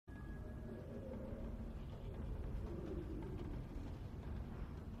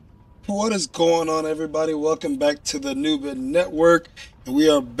What is going on, everybody? Welcome back to the Newbin Network, and we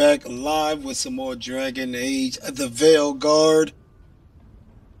are back live with some more Dragon Age, the Veilguard.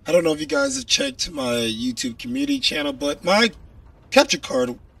 I don't know if you guys have checked my YouTube community channel, but my capture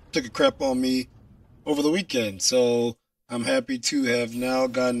card took a crap on me over the weekend, so I'm happy to have now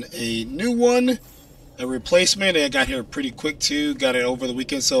gotten a new one, a replacement. I got here pretty quick too, got it over the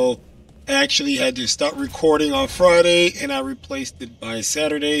weekend, so I actually had to stop recording on Friday, and I replaced it by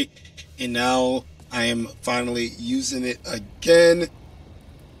Saturday, and now I am finally using it again.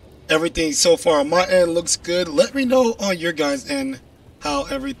 Everything so far on my end looks good. Let me know on your guys' end how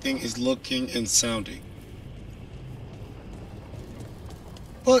everything is looking and sounding.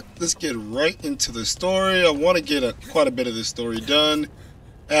 But let's get right into the story. I want to get quite a bit of this story done.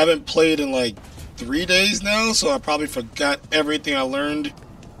 I haven't played in like 3 days now, so I probably forgot everything I learned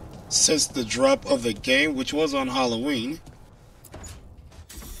since the drop of the game, which was on Halloween.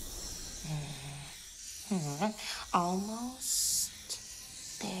 Almost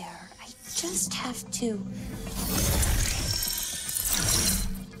there. I just have to...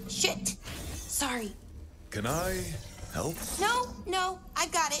 Shit! Sorry. Can I help? No, I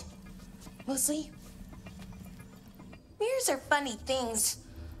got it. Mostly, mirrors are funny things,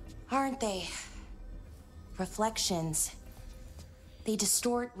 aren't they? Reflections. They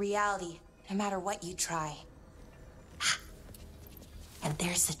distort reality, no matter what you try. And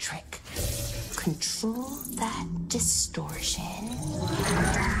there's the trick. Control that distortion.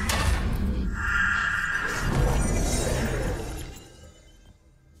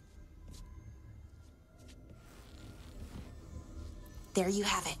 There you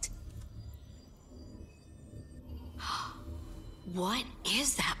have it. What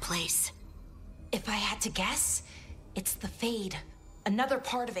is that place? If I had to guess, it's the Fade. Another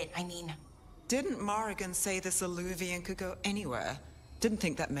part of it, I mean. Didn't Morrigan say this Illuvian could go anywhere? Didn't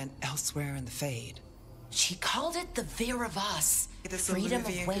think that meant elsewhere in the Fade. She called it the Veer of Us. This Freedom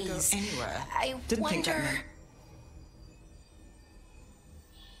Illuvian of could go ways. anywhere. I Didn't think that wonder... meant...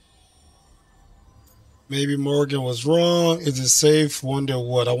 Maybe Morgan was wrong. Is it safe? Wonder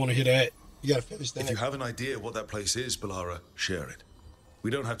what? I want to hear that. You gotta finish that. If you have an idea what that place is, Balara, share it.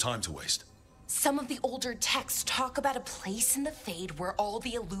 We don't have time to waste. Some of the older texts talk about a place in the Fade where all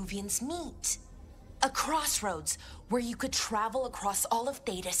the Illuvians meet. A crossroads where you could travel across all of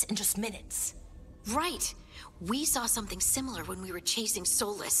Thedas in just minutes. Right. We saw something similar when we were chasing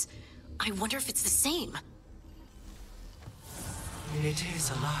Soulless. I wonder if it's the same. It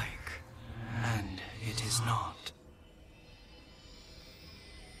is alike, and it is not.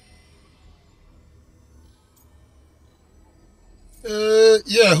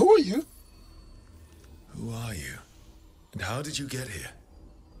 Yeah, who are you? Who are you? And how did you get here?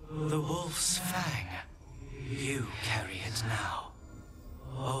 The Wolf's Fang. You carry it now.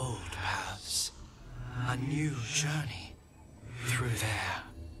 Old paths. A new journey. Through there.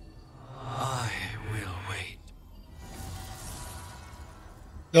 I will wait.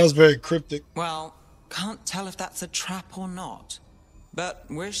 That was very cryptic. Well, can't tell if that's a trap or not. But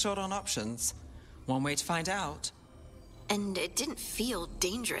we're short on options. One way to find out. And it didn't feel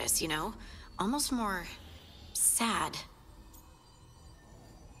dangerous, you know? Almost more... sad.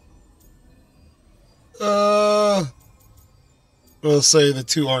 We'll say the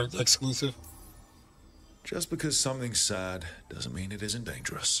two aren't exclusive. Just because something's sad doesn't mean it isn't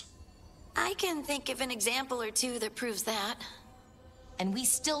dangerous. I can think of an example or two that proves that. And we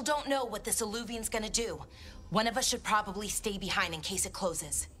still don't know what this Illuvian's gonna do. One of us should probably stay behind in case it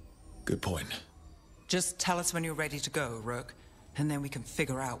closes. Good point. Just tell us when you're ready to go, Rook, and then we can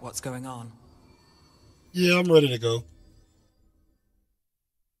figure out what's going on. Yeah, I'm ready to go.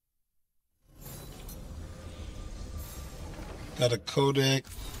 Got a codec.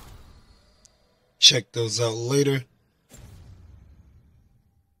 Check those out later.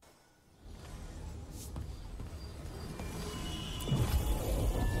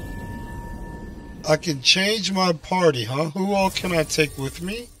 I can change my party, huh? Who all can I take with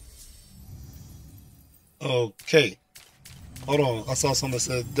me? Okay. Hold on. I saw something that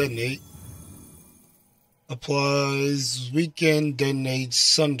said detonate. Applies weekend detonate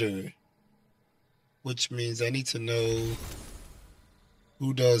sunder. Which means I need to know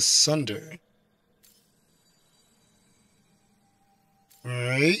who does sunder.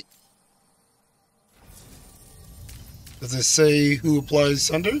 Alright. Does it say who applies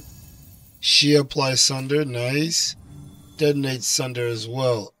sunder? She applies sunder. Nice. Detonates sunder as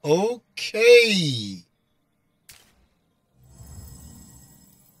well. Okay.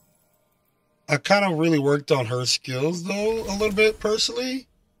 I kind of really worked on her skills, though, a little bit, personally.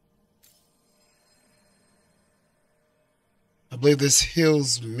 believe this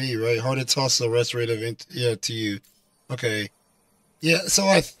heals me, right? Harder toss a restorative, yeah, to you. Okay. Yeah, so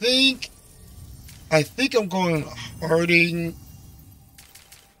I think I'm going harding.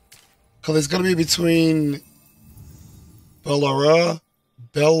 Because it's going to be between Bellara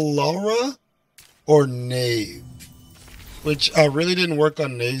or Knave. Which I really didn't work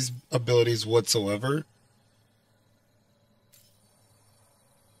on Knave's abilities whatsoever.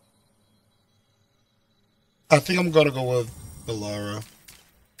 I think I'm going to go with Bellara.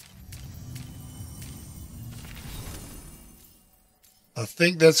 I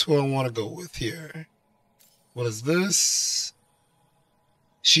think that's who I want to go with here. What is this?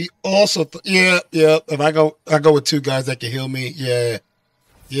 She also, yeah. If I go with two guys that can heal me. Yeah,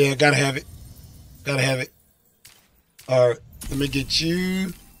 gotta have it. All right, let me get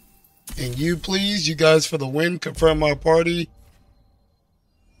you and you, please. You guys for the win. Confirm my party,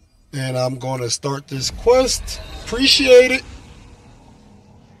 and I'm going to start this quest. Appreciate it.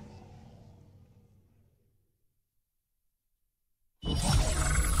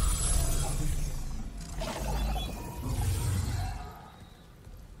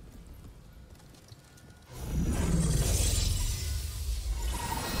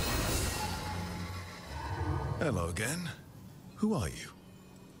 Hello again. Who are you?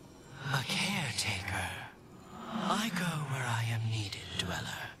 A caretaker. I go where I am needed, Dweller.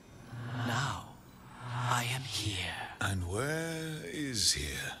 Now, I am here. And where is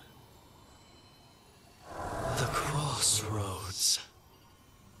here? The crossroads.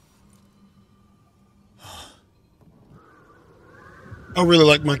 I really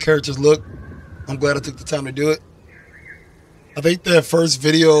like my character's look. I'm glad I took the time to do it. I think that first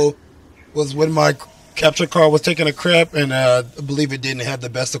video was when my capture card was taking a crap, and I believe it didn't have the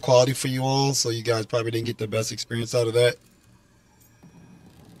best of quality for you all, so you guys probably didn't get the best experience out of that.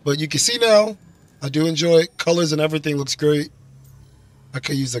 But you can see now, I do enjoy it. Colors and everything looks great. I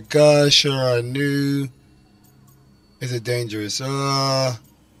could use a guy, sure I knew. Is it dangerous? I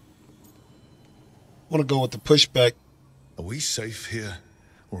want to go with the pushback. Are we safe here,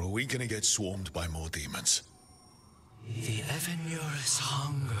 or are we gonna get swarmed by more demons? The Evenurus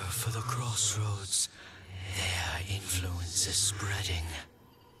hunger for the crossroads. Their influence is spreading.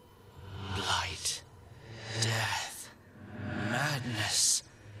 Blight, death, madness.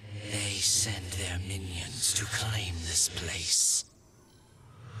 They send their minions to claim this place.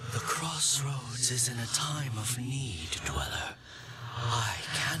 The crossroads is in a time of need, Dweller. I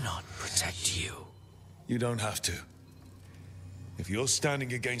cannot protect you. You don't have to. If you're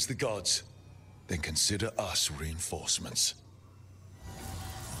standing against the gods, then consider us reinforcements.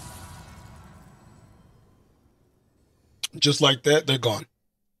 Just like that, they're gone.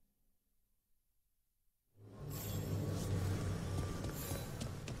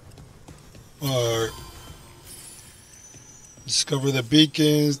 Alright. Discover the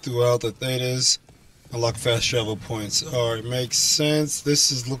beacons throughout the Thedas. Unlock fast travel points. Alright, makes sense.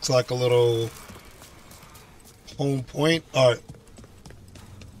 This looks like a little home point. Alright.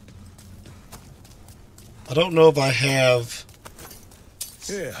 I don't know if I have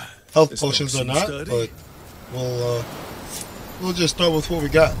health potions or not, but we'll just start with what we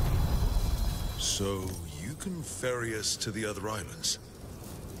got. So you can ferry us to the other islands?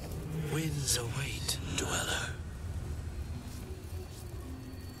 Winds await, Dweller.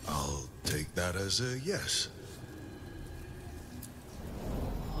 I'll take that as a yes.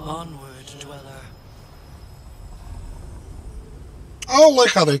 Onward, Dweller. I don't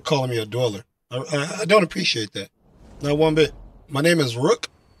like how they're calling me a dweller. I don't appreciate that. Not one bit. My name is Rook.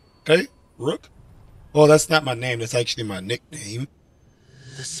 Okay? Rook. Well, that's not my name. That's actually my nickname.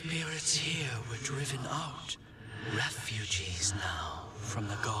 The spirits here were driven out. Refugees now from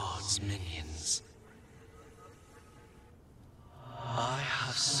the gods' minions. I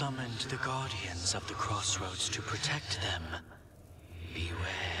have summoned the guardians of the crossroads to protect them.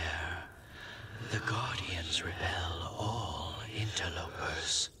 Beware. The guardians repel all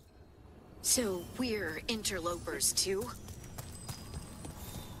interlopers. So we're interlopers too?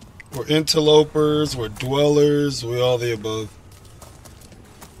 We're interlopers, we're dwellers, we're all the above.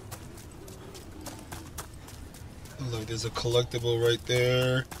 Oh, look, there's a collectible right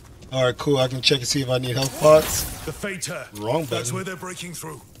there. Alright, cool. I can check and see if I need health pots. The Fater. Wrong button. That's where they're breaking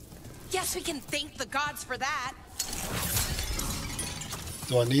through. Guess we can thank the gods for that.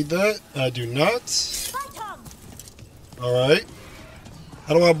 Do I need that? I do not. Alright.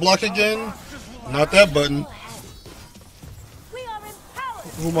 How do I block again? Not that button.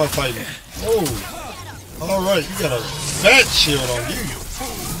 Who am I fighting? Oh. Alright, you got a fat shield on you.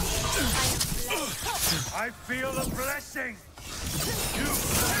 I feel the blessing.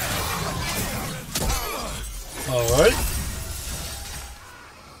 Alright.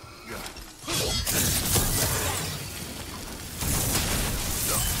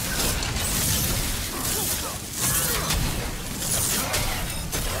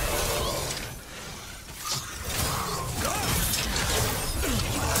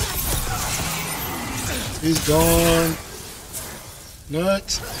 He's gone.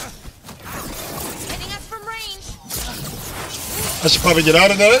 Nuts. Hitting us from range. I should probably get out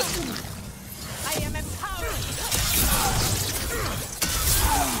of that. I am empowered.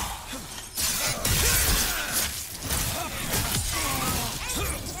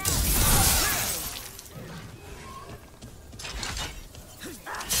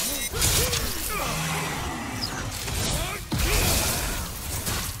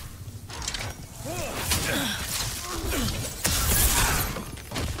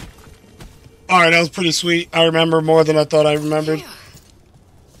 Alright, that was pretty sweet. I remember more than I thought I remembered.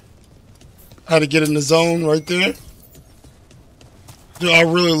 How to get in the zone right there. Dude,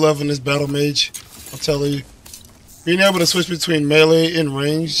 I'm really loving this battle mage. I'll tell you. Being able to switch between melee and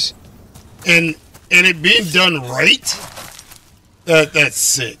range and it being done right, that's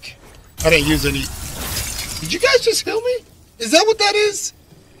sick. I didn't use any. Did you guys just heal me? Is that what that is?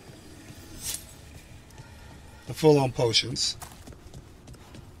 The full-on potions.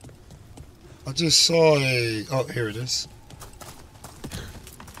 I just saw a... Oh, here it is.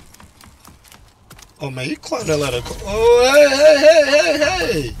 Oh, man, you climbed that ladder. Oh,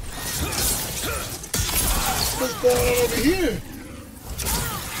 hey! What's going on over here?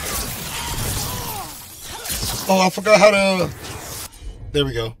 Oh, I forgot how to... There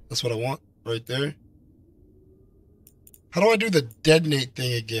we go. That's what I want. Right there. How do I do the detonate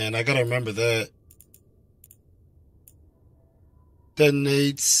thing again? I gotta remember that.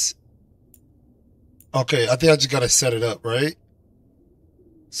 Detonates... Okay, I think I just gotta set it up, right?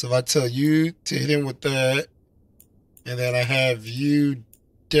 So if I tell you to hit him with that, and then I have you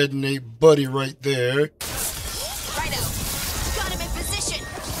detonate Buddy right there. Righto. Got him in position.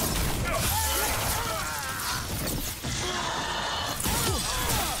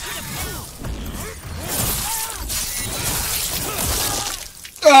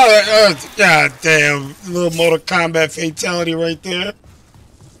 Oh, god damn. Little Mortal Kombat fatality right there.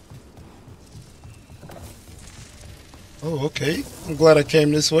 Oh, okay. I'm glad I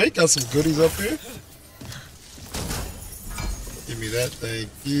came this way. Got some goodies up here. Give me that. Thank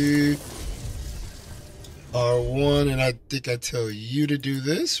you. R1, and I think I tell you to do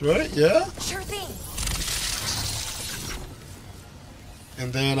this, right? Yeah? Sure thing.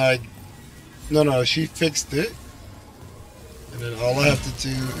 And then No, she fixed it. And then all I have to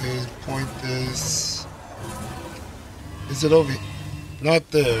do is point this... Is it over here? Not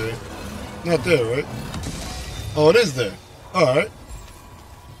there. Not there, right? Oh, it is there. Alright.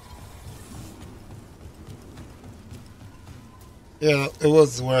 Yeah, it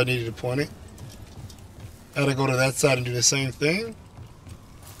was where I needed to point it. I had to go to that side and do the same thing.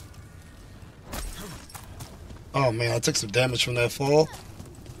 Oh man, I took some damage from that fall.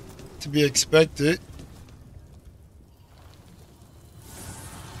 To be expected.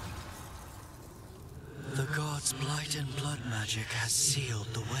 The gods' blight and blood magic has sealed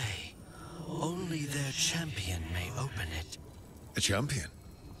the way. Only their champion may open it. A champion?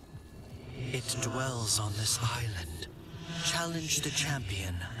 It dwells on this island. Challenge the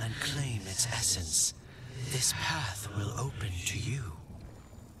champion and claim its essence. This path will open to you.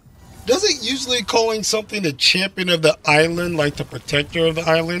 Doesn't usually calling something the champion of the island like the protector of the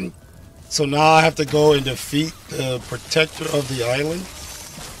island? So now I have to go and defeat the protector of the island?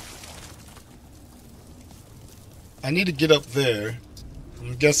 I need to get up there.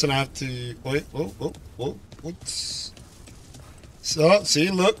 I'm guessing I have to... Wait, whoa. What's... So,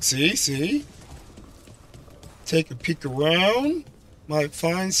 see, look, see. Take a peek around. Might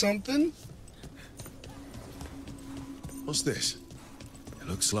find something. What's this? It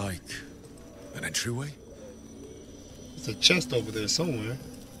looks like an entryway. There's a chest over there somewhere.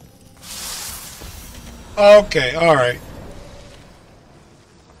 Okay, alright.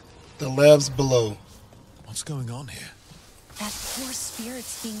 The lab's below. What's going on here? That poor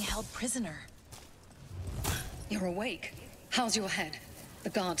spirit's being held prisoner. You're awake. How's your head? The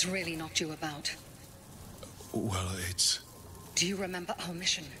guards really knocked you about. Well, it's... Do you remember our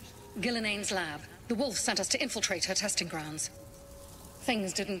mission? Gillenane's lab. The wolf sent us to infiltrate her testing grounds.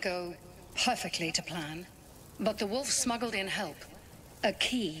 Things didn't go perfectly to plan, but the wolf smuggled in help. A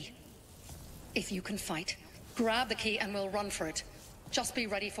key. If you can fight, grab the key and we'll run for it. Just be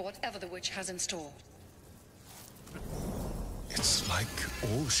ready for whatever the witch has in store. It's like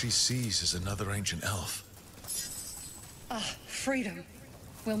all she sees is another ancient elf. Ah, freedom.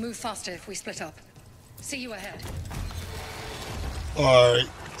 We'll move faster if we split up. See you ahead. Alright,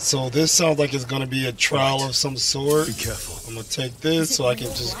 so this sounds like it's gonna be a trial of some sort. Be careful. I'm gonna take this so I can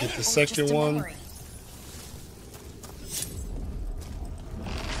just get the second one.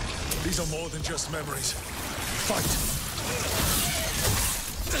 These are more than just memories. Fight!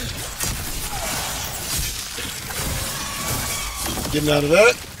 Getting out of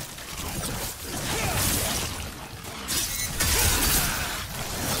that.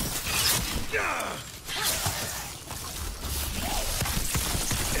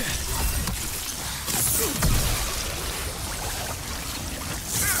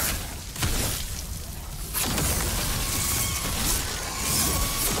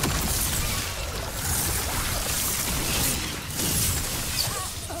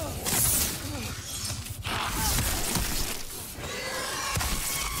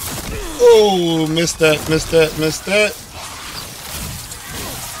 Oh, missed that, missed that, missed that.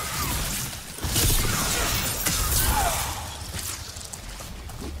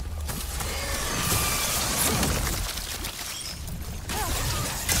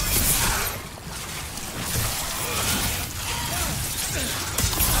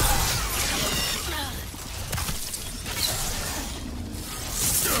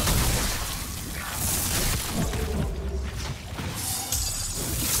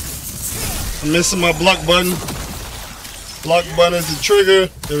 I'm missing my block button. Block button is the trigger.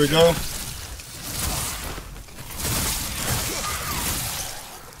 There we go.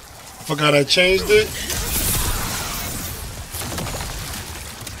 Forgot I changed it.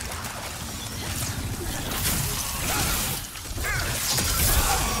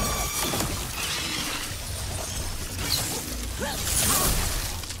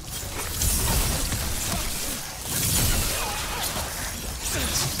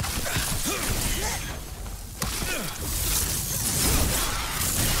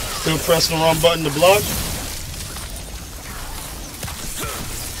 Still pressing the wrong button to block.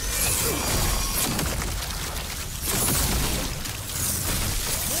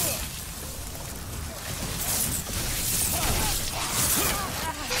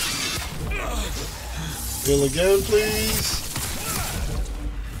 Heal again, please.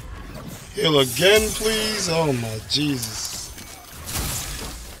 Heal again, please. Oh my Jesus.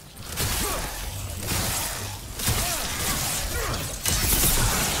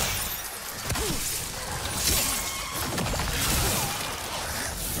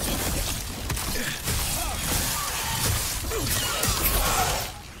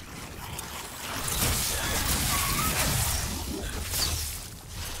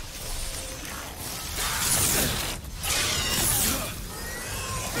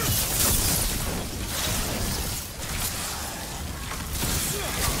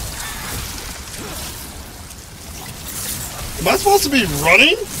 Am I supposed to be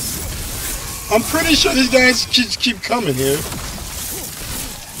running? I'm pretty sure these guys keep coming here.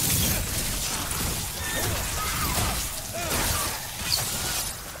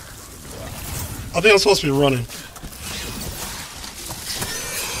 I think I'm supposed to be running.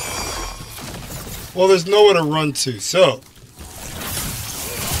 Well, there's nowhere to run to, so.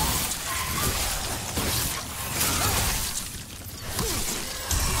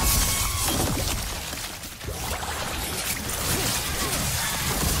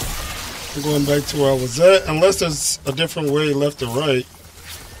 I'm going back to where I was at, unless there's a different way left or right.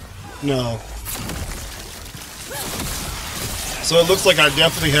 No. So it looks like I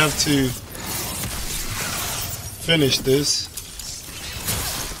definitely have to finish this.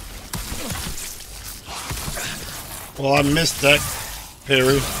 Well, I missed that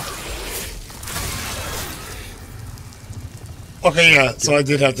parry. Okay, yeah, so I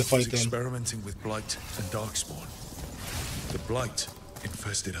did have to fight them. Experimenting with Blight and Darkspawn. The Blight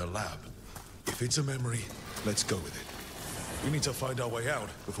infested her lab. If it's a memory, let's go with it. We need to find our way out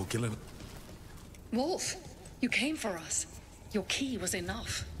before killing... Wolf, you came for us. Your key was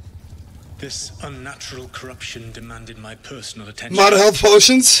enough. This unnatural corruption demanded my personal attention. Mod health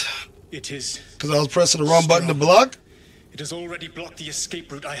potions. It is... Because I was pressing the wrong button to block. It has already blocked the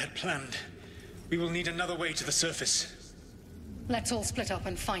escape route I had planned. We will need another way to the surface. Let's all split up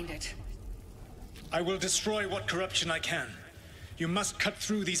and find it. I will destroy what corruption I can. You must cut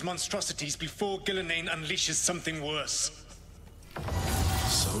through these monstrosities before Gillenane unleashes something worse.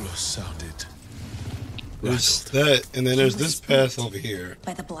 Solus sounded... There's that, and then there's this path over here.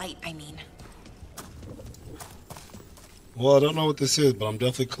 By the blight, I mean. Well, I don't know what this is, but I'm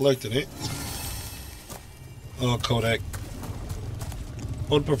definitely collecting it. Oh, Kodak.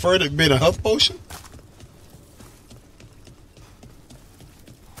 Would prefer it being a health potion?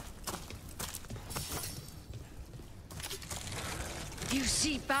 You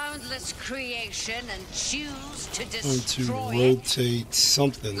see boundless creation and choose to To destroy rotate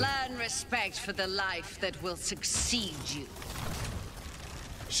something. Learn respect for the life that will succeed you.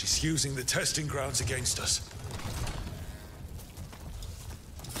 She's using the testing grounds against us.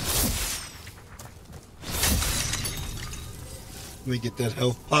 Let me get that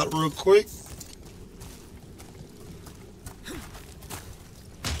health pot real quick.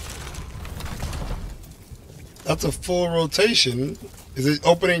 That's a full rotation. Is it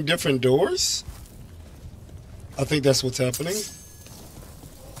opening different doors? I think that's what's happening.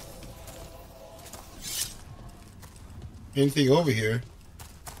 Anything over here?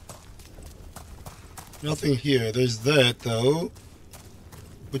 Nothing here. There's that, though.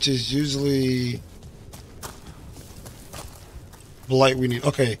 Which is usually blight we need.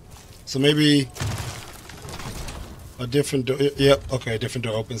 Okay. So maybe a different door. Yep. Okay. A different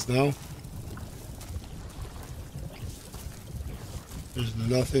door opens now. There's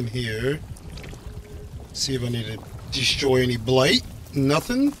nothing here. See if I need to destroy any blight.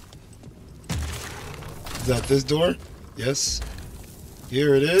 Nothing. Is that this door? Yes.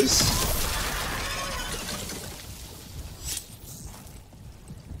 Here it is.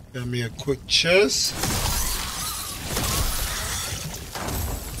 Got me a quick chest.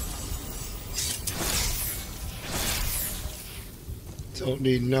 Don't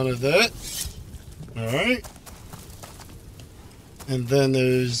need none of that. Alright. And then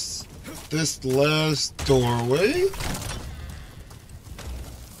there's this last doorway.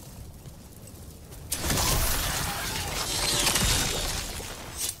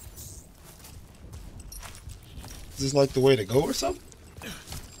 Is this like the way to go or something?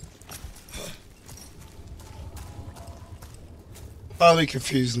 Highly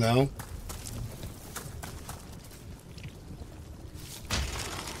confused now.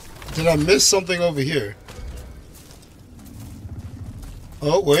 Did I miss something over here?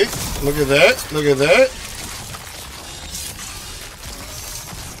 Oh, wait. Look at that. Look at that.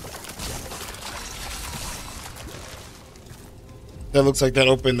 That looks like that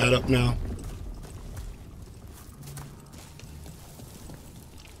opened that up now.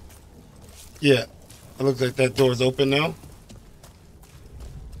 Yeah. It looks like that door is open now.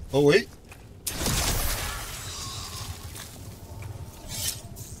 Oh, wait.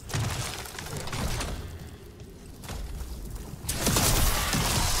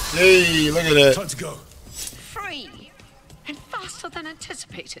 Hey, look at that. Time to go. Free and faster than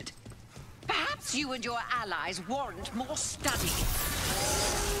anticipated. Perhaps you and your allies warrant more study.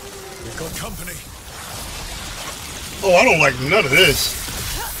 We've got company. Oh, I don't like none of this.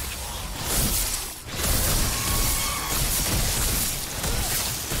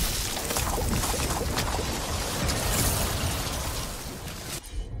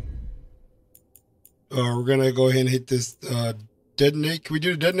 We're gonna go ahead and hit this detonate. Can we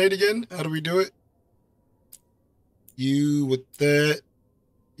do the detonate again? How do we do it? You with that.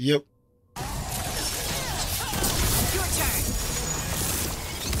 Yep. Your turn.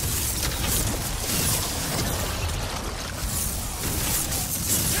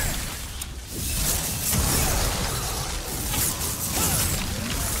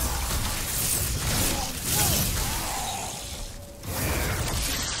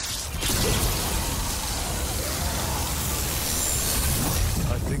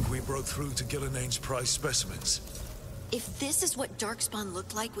 Broke through to Gillinane's prize specimens. If this is what Darkspawn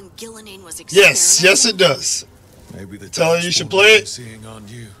looked like when Gillinane was experimenting... Yes, it does. Maybe the Tell her you should play it. Seeing on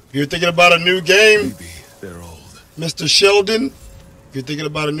you. If you're thinking about a new game, maybe they're old. Mr. Sheldon, if you're thinking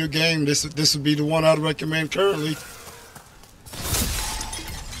about a new game, this would be the one I'd recommend currently.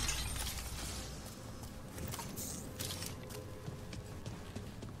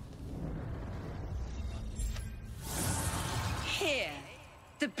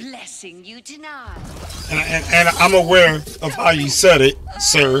 The blessing you denied. And I'm aware of how you said it,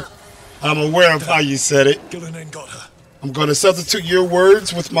 sir. I'm aware of how you said it. Gillinane got her. I'm going to substitute your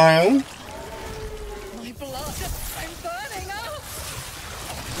words with my own. My blood, I'm burning up.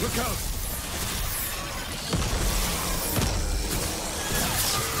 Look out.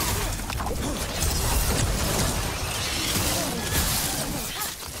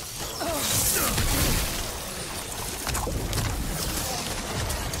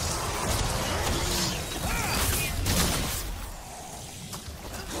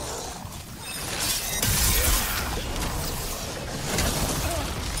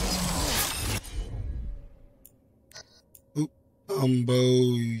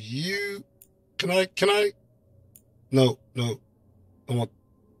 You can I no I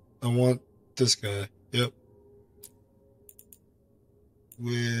want this guy. Yep,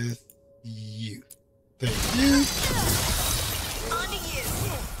 with you. Thank you. On to you.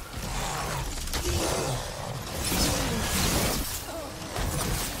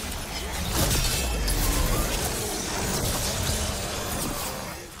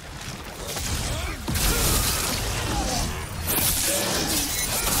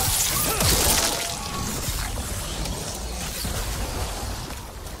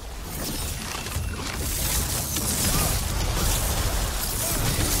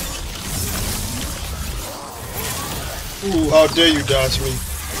 Ooh, how dare you dodge me?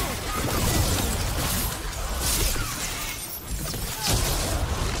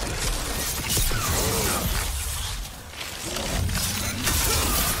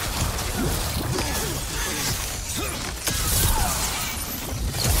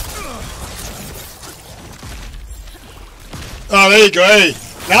 Oh, there you go. Hey,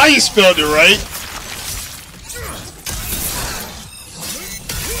 now you spelled it right.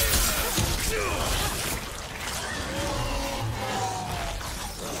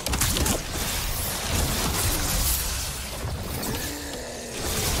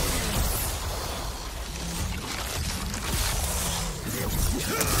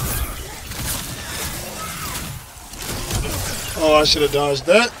 Oh, I should have dodged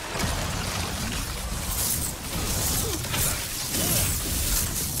that.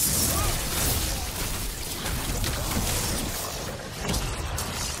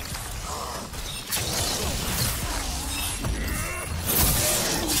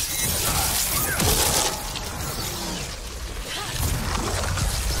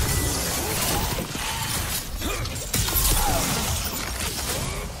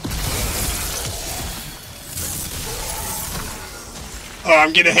 Oh,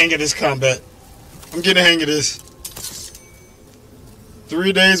 I'm getting the hang of this combat. I'm getting the hang of this.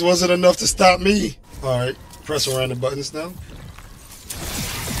 3 days wasn't enough to stop me. Alright, press around the buttons now.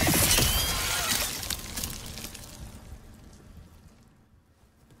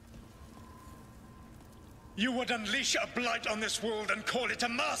 You would unleash a blight on this world and call it a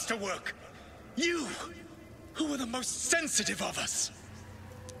masterwork. You, who are the most sensitive of us.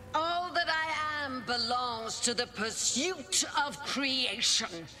 All that I am belongs to the pursuit of creation.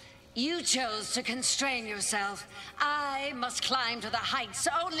 You chose to constrain yourself. I must climb to the heights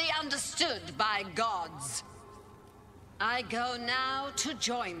only understood by gods. I go now to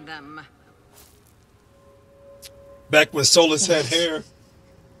join them. Back when Solus had hair.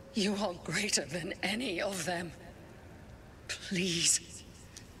 You are greater than any of them. Please,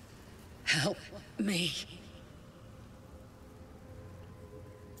 help me.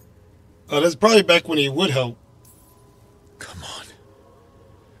 Oh, that's probably back when he would help. Come on.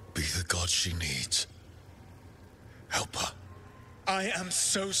 Be the god she needs. Help her. I am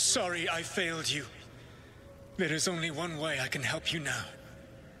so sorry I failed you. There is only one way I can help you now.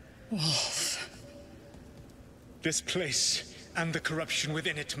 Wolf. This place and the corruption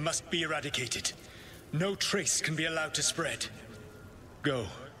within it must be eradicated. No trace can be allowed to spread. Go.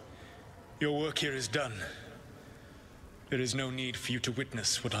 Your work here is done. There is no need for you to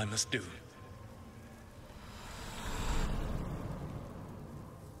witness what I must do.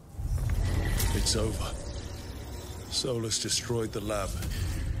 It's over. Solus destroyed the lab.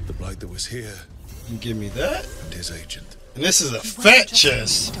 The blight that was here. You give me that? And his agent. And this is a fat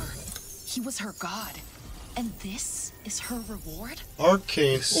chest. He was her god. And this is her reward?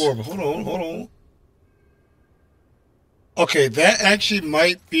 Arcane orb. Hold on. Okay, that actually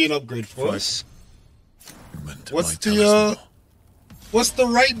might be an upgrade for us. What's the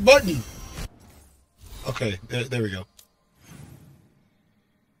right button? Okay, there we go.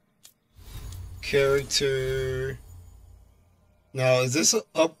 Character. Now, is this an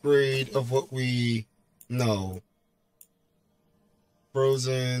upgrade of what we know?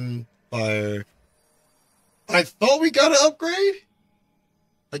 Frozen fire. I thought we got an upgrade.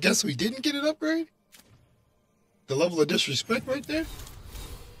 I guess we didn't get an upgrade. The level of disrespect right there.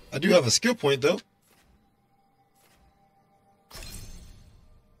 I do have a skill point though.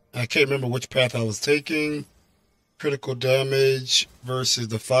 I can't remember which path I was taking. Critical damage versus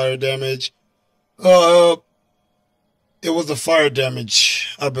the fire damage. It was the fire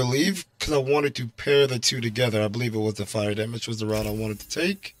damage, I believe, because I wanted to pair the two together. I believe it was the fire damage was the route I wanted to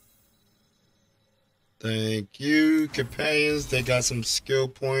take. Thank you, companions. They got some skill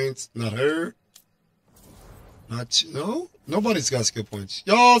points. Not her. Not you. No, nobody's got skill points.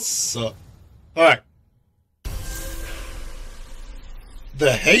 Y'all suck. All right.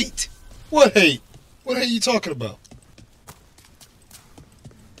 The hate? What hate? What hate are you talking about?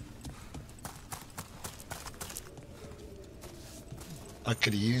 I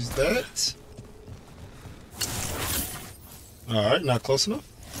could have used that. Alright, not close enough.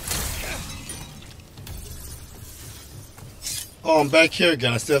 Oh, I'm back here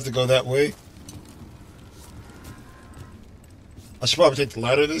again. I still have to go that way. I should probably take the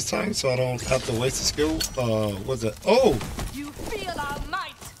ladder this time so I don't have to waste the skill. What's that? Oh! You feel our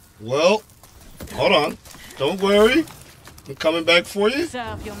might. Well, hold on. Don't worry. I'm coming back for you.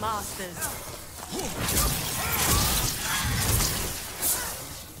 Serve your masters.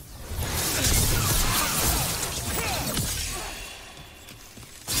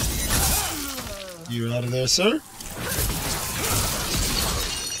 You're out of there, sir.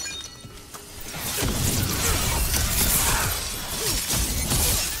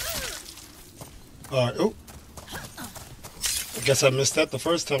 Alright, oh. I guess I missed that the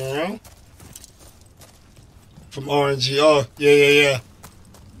first time around. From RNG. Oh, yeah.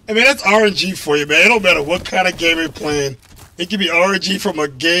 I mean, that's RNG for you, man. It don't matter what kind of game you're playing. It could be RNG from a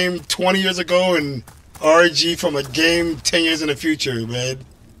game 20 years ago and RNG from a game 10 years in the future, man.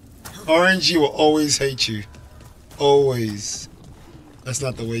 RNG will always hate you. Always. That's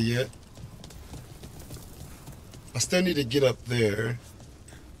not the way yet. I still need to get up there.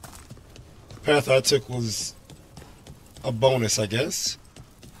 The path I took was a bonus, I guess.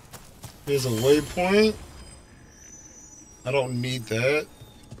 Here's a waypoint. I don't need that.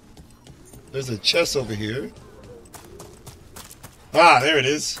 There's a chest over here. Ah, there it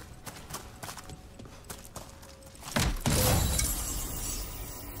is.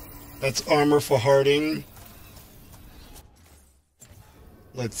 That's armor for Harding.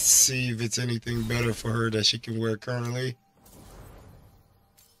 Let's see if it's anything better for her that she can wear currently.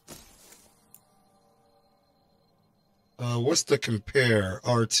 What's the compare?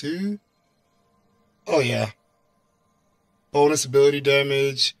 R2? Oh, yeah. Bonus ability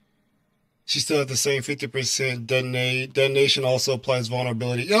damage. She still has the same 50% detonate. Detonation also applies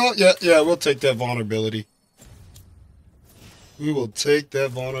vulnerability. Oh, yeah, we'll take that vulnerability. We will take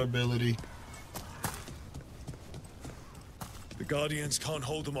that vulnerability. The Guardians can't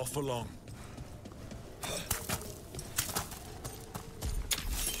hold them off for long.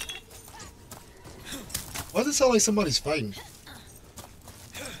 Why does it sound like somebody's fighting?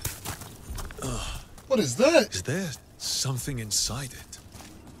 What is that? Is there something inside it?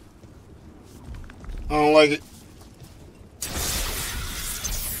 I don't like it.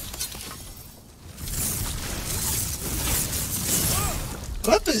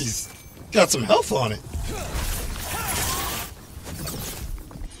 That thing's got some health on it.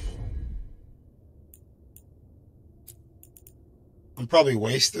 I'm probably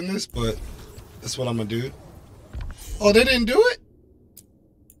wasting this, but that's what I'm gonna do. Oh, they didn't do it?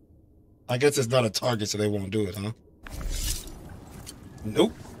 I guess it's not a target, so they won't do it, huh?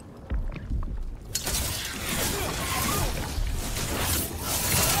 Nope.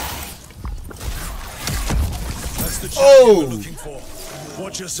 That's the champion we're looking for.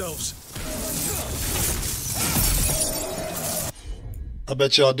 Watch yourselves. I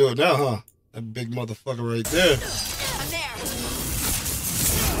bet y'all do it now, huh? That big motherfucker right there.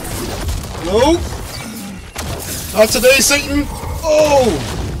 Nope. Not today, Satan.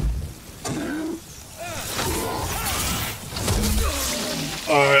 Oh.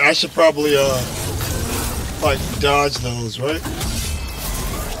 Alright, I should probably, like, dodge those, right?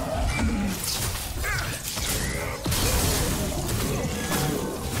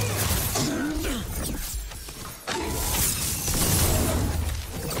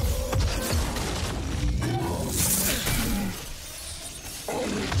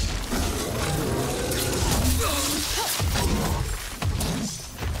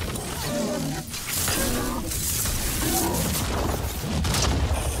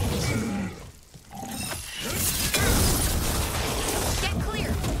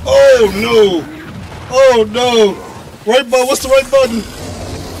 Oh no! Oh no! Right button, what's the right button?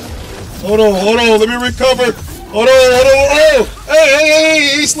 Hold on, let me recover. Hold on. Oh!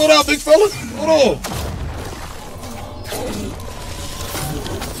 Hey, slow down, big fella. Hold on.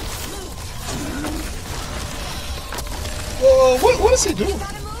 What is he doing?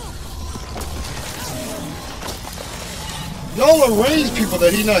 Y'all are ranged people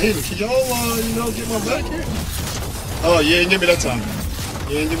that he not hitting. Can y'all, get my back here? Oh, you ain't give me that time.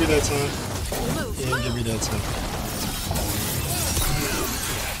 You ain't give me that time. You ain't give me that time.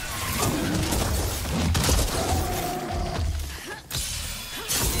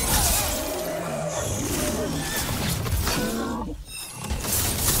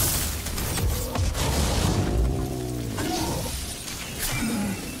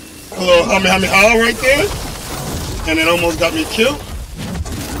 Hello, Hami right there. And it almost got me killed.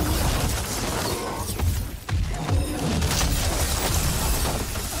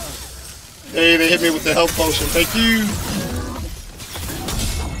 Hey, they hit me with the health potion. Thank you.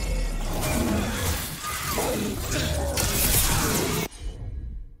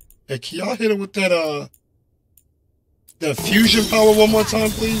 Hey, can y'all hit it with that fusion power one more time,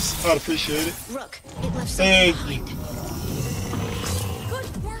 please? I'd appreciate it. Rook, it left Thank you.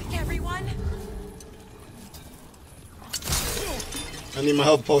 Good work, everyone. I need my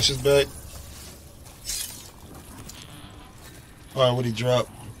health potions back. Alright, what'd he drop?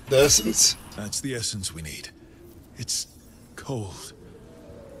 The essence? That's the essence we need. It's cold.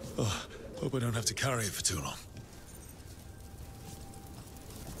 Oh, hope I don't have to carry it for too long.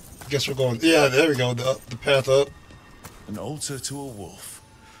 Guess we're going. Yeah, there we go. The path up. An altar to a wolf.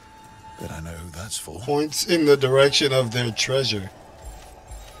 Bet I know who that's for. Points in the direction of their treasure.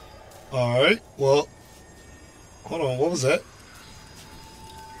 Alright, well, hold on, what was that?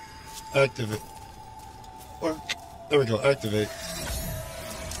 Activate. Work. There we go, activate.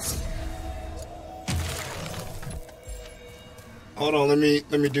 Hold on, let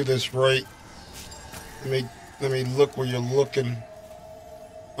me do this right. Let me look where you're looking.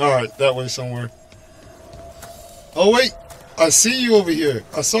 Alright, that way somewhere. Oh wait! I see you over here.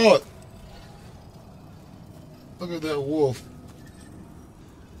 I saw it. Look at that wolf.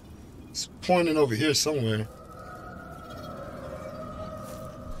 It's pointing over here somewhere.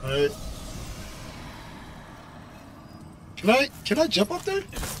 Alright. Can I jump up there?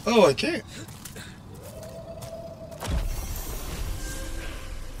 Oh, I can't.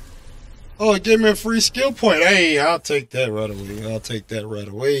 Oh, it gave me a free skill point. Hey, I'll take that right away. I'll take that right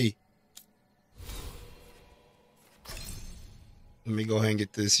away. Let me go ahead and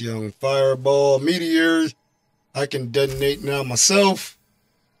get this young fireball meteor. I can detonate now myself.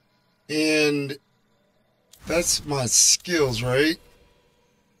 And that's my skills, right?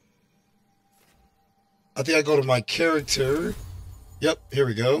 I think I go to my character. Yep, here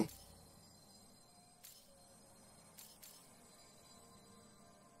we go.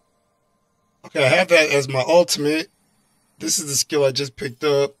 Okay, I have that as my ultimate. This is the skill I just picked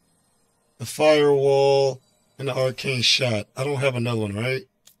up. The firewall and the arcane shot. I don't have another one, right?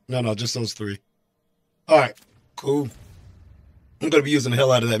 No, just those three. Alright, cool. I'm going to be using the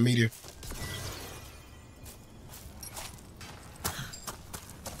hell out of that meteor.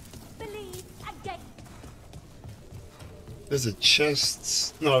 There's a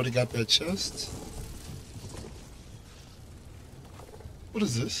chest. No, I already got that chest. What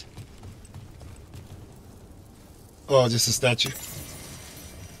is this? Oh, just a statue.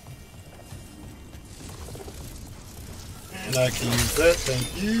 And I can use that,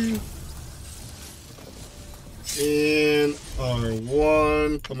 thank you. And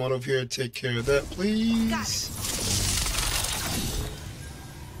R1, come on over here and take care of that, please.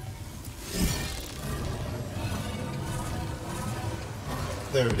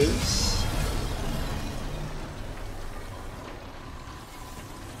 There it is.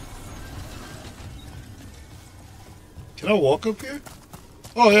 Can I walk up here?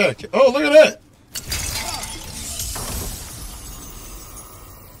 Oh yeah. Oh, look at that.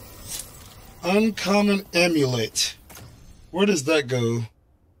 Uncommon amulet. Where does that go?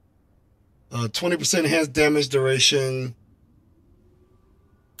 20% enhanced damage duration.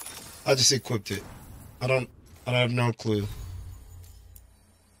 I just equipped it. I have no clue.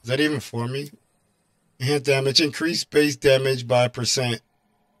 Is that even for me? Enhanced damage. Increase base damage by %.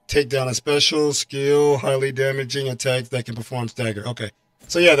 Take down a special skill, highly damaging attacks that can perform stagger. Okay.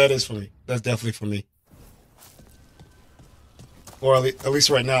 So yeah, that is for me. That's definitely for me. Or at least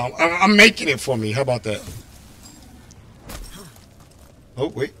right now. I'm making it for me. How about that? Oh,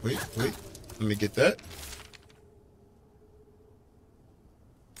 wait. Let me get that.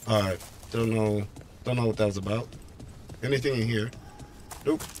 Alright. Don't know what that was about. Anything in here?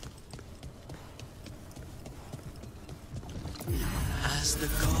 Nope. As the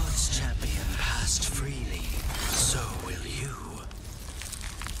gods' champion passed freely, so will you.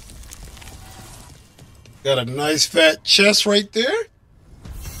 Got a nice fat chest right there.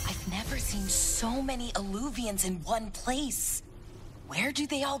 I've never seen so many Illuvians in one place. Where do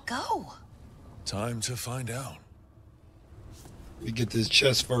they all go? Time to find out. Let me get this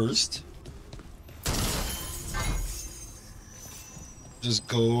chest first. Just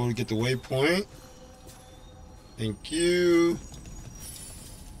go to get the waypoint. Thank you.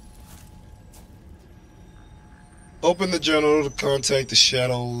 Open the journal to contact the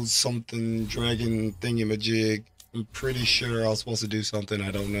shadows, something, dragon thingamajig. I'm pretty sure I was supposed to do something, I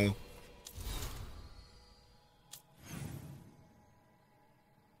don't know.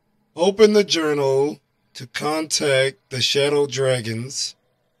 Open the journal to contact the shadow dragons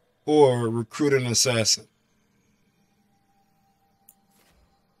or recruit an assassin.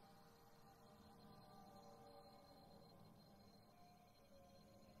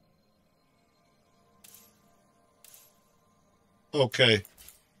 Okay.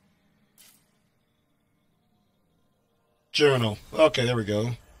 Journal. Okay, there we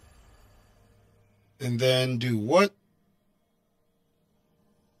go. And then do what?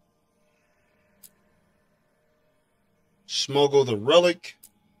 Smuggle the relic.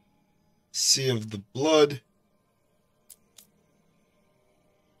 Sea of the blood.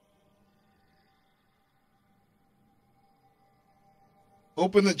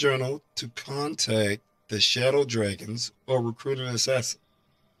 Open the journal to contact the shadow dragons or recruit an assassin.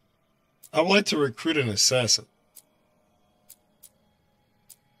 I would like to recruit an assassin.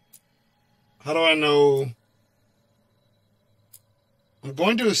 How do I know? I'm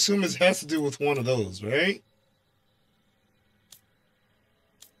going to assume it has to do with one of those, right?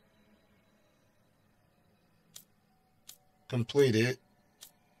 Complete it.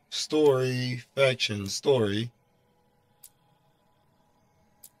 Story, faction, story.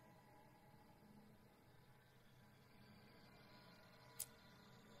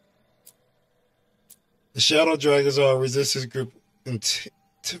 The Shadow Dragons are a resistance group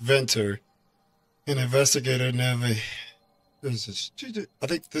to Venter, an investigator Neve. I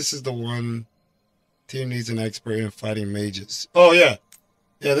think this is the one. Team needs an expert in fighting mages. Oh yeah.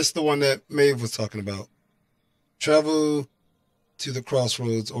 Yeah, this is the one that Maeve was talking about. Travel to the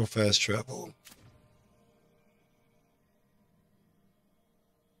crossroads or fast travel.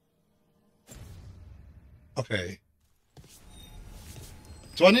 Okay.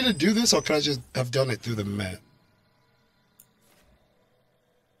 Do I need to do this or can I just have done it through the map?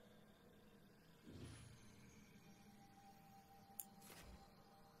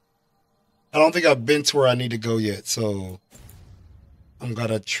 I don't think I've been to where I need to go yet, so I'm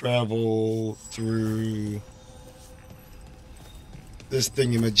gonna travel through this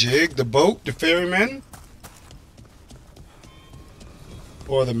thingamajig. The boat, the ferryman,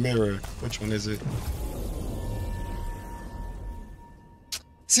 or the mirror. Which one is it?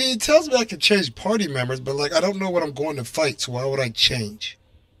 See, it tells me I can change party members, but like I don't know what I'm going to fight, so why would I change?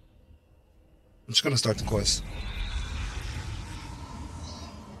 I'm just gonna start the quest.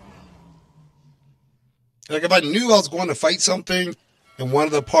 Like if I knew I was going to fight something and one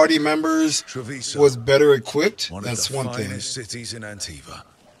of the party members was better equipped, that's one thing. One of the finest cities in Antiva,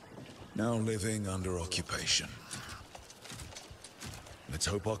 now living under occupation. Let's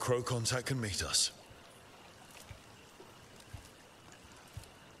hope our crow contact can meet us.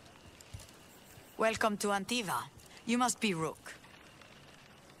 Welcome to Antiva. You must be Rook.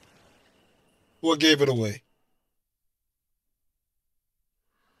 What gave it away?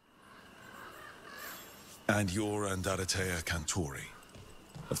 And you're Andaratea Cantori,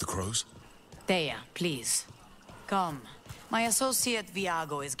 of the Crows? Thea, please. Come. My associate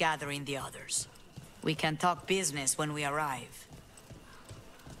Viago is gathering the others. We can talk business when we arrive.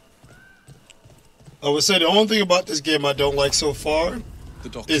 I would say the only thing about this game I don't like so far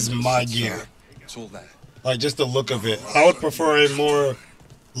is my gear. It's all there. Like just the look of it. I would prefer a more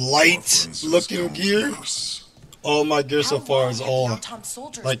light looking gear. All my gear so far is all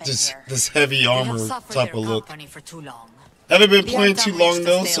like this heavy armor type of look. Haven't been playing too long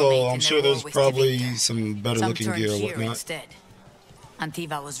though, so I'm sure there's probably some better looking gear or whatnot.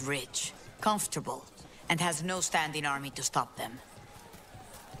 Antiva was rich, comfortable, and has no standing army to stop them.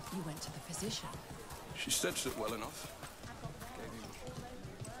 You went to the physician. She stitched it well enough.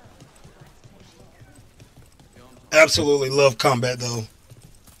 Absolutely love combat though.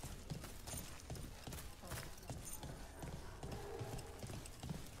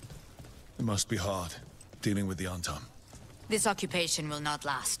 It must be hard, dealing with the Antam. This occupation will not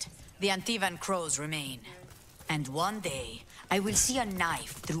last. The Antivan crows remain. And one day, I will see a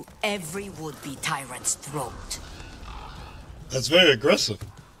knife through every would-be tyrant's throat. That's very aggressive.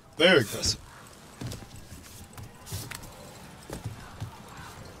 Very aggressive.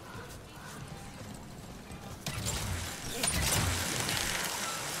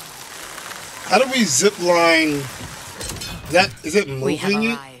 How do we zip line? Is it moving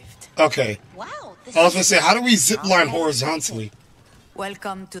it? Okay. Wow. I was gonna say, how do we zip line horizontally?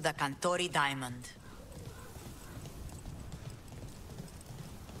 Welcome to the Cantori Diamond.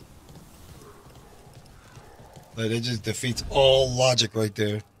 Like, it just defeats all logic right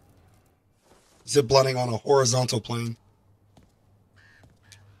there. Zip lining on a horizontal plane.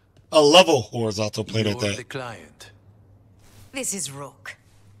 A level horizontal plane at that. The client. This is Rook.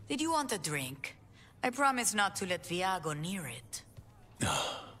 Did you want a drink? I promise not to let Viago near it.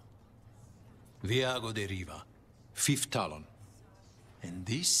 Viago de Riva, 5th Talon. And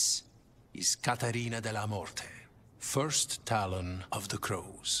this is Catarina de la Morte, 1st Talon of the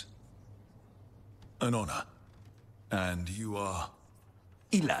Crows. An honor. And you are?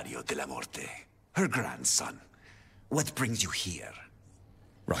 Ilario de la Morte, her grandson. What brings you here?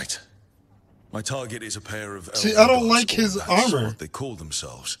 Right. My target is a pair of See, I don't like his armor. What they call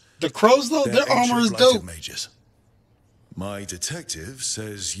themselves. The crows, though, their armor is dope. Mages. My detective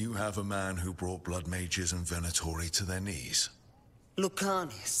says you have a man who brought blood mages and venatori to their knees.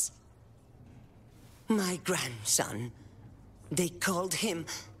 Lucanis. My grandson. They called him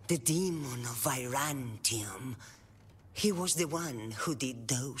the Demon of Virantium. He was the one who did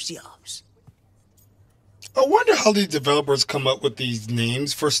those jobs. I wonder how these developers come up with these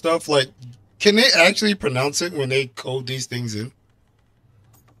names for stuff. Like, can they actually pronounce it when they code these things in?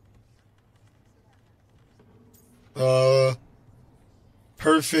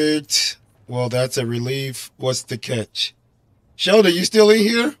 Perfect. Well, that's a relief. What's the catch? Sheldon, you still in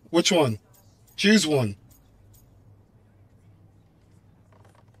here? Which one? Choose one.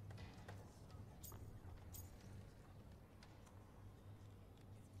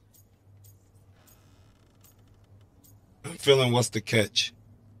 I'm feeling what's the catch?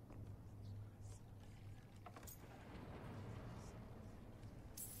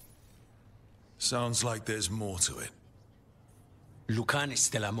 Sounds like there's more to it. Lucanis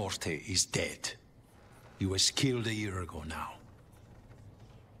de la Morte is dead. He was killed a year ago now.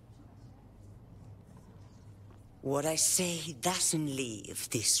 What I say doesn't leave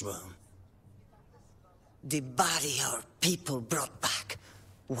this room. The body our people brought back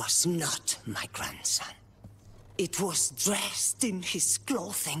was not my grandson. It was dressed in his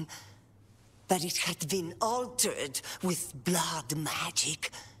clothing, but it had been altered with blood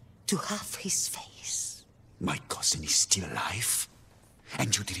magic to have his face. My cousin is still alive?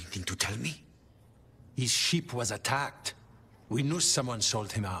 And you didn't think to tell me? His ship was attacked. We knew someone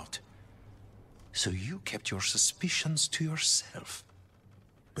sold him out. So you kept your suspicions to yourself.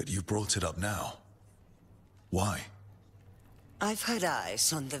 But you brought it up now. Why? I've had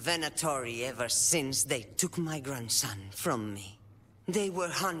eyes on the Venatori ever since they took my grandson from me. They were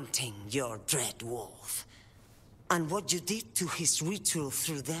hunting your dread wolf. And what you did to his ritual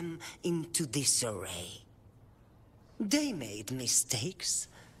threw them into disarray. They made mistakes,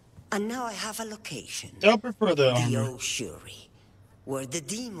 and now I have a location. I prefer the Ossuary, where the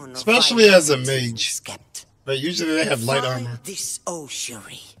demon especially of as a mage. kept. But usually they have light Find armor. this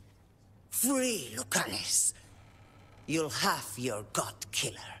Ossuary. Free Lucanis. You'll have your god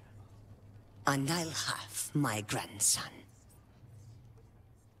killer. And I'll have my grandson.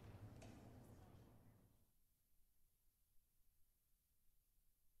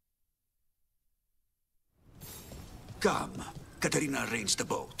 Come. Katerina arranged the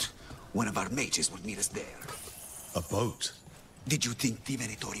boat. One of our mages will meet us there. A boat? Did you think the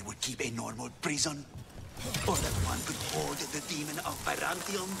Venatori would keep a normal prison? Or that one could hold the demon of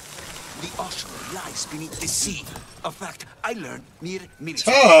Byzantium? The ossuary lies beneath the sea. A fact I learned mere minutes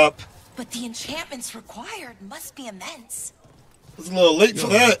ago. Top! But the enchantments required must be immense. It's a little late for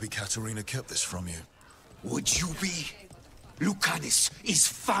that. Maybe Katerina kept this from you. Would you be? Lucanis is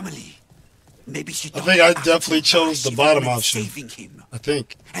family. Maybe she I think I definitely chose the bottom option. saving him. I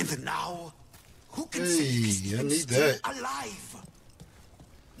think. And now, who can say Hey, he's I even need still that. alive?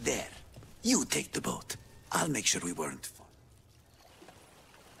 There. You take the boat. I'll make sure we weren't.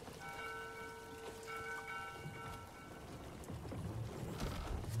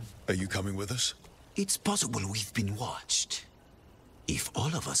 Are you coming with us? It's possible we've been watched. If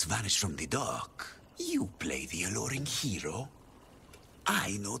all of us vanish from the dock, you play the alluring hero.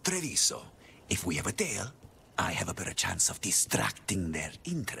 I know Treviso. If we have a tail, I have a better chance of distracting their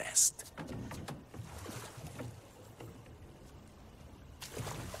interest.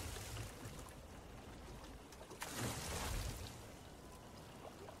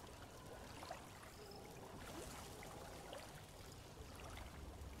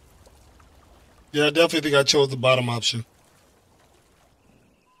 Yeah, I definitely think I chose the bottom option.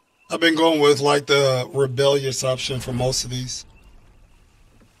 I've been going with like the rebellious option for most of these.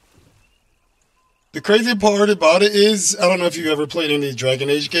 The crazy part about it is, I don't know if you've ever played any Dragon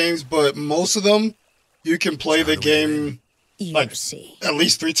Age games, but most of them, you can play the game like at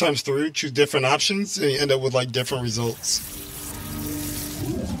least 3 times through, choose different options, and you end up with like different results.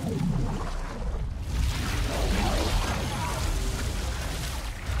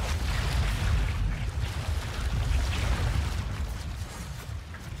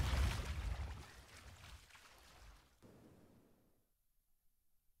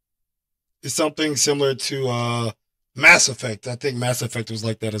 It's something similar to Mass Effect. I think Mass Effect was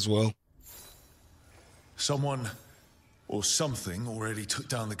like that as well. Someone or something already took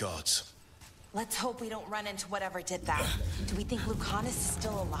down the guards. Let's hope we don't run into whatever did that. Do we think Lucanis is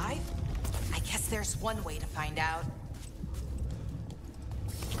still alive? I guess there's one way to find out.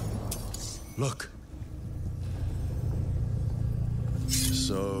 Look.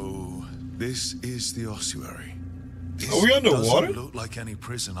 So, this is the ossuary. This Are we underwater? doesn't look like any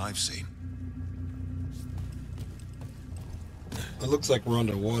prison I've seen. It looks like we're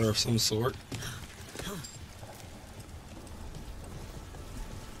underwater of some sort.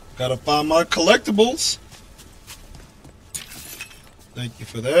 Gotta find my collectibles. Thank you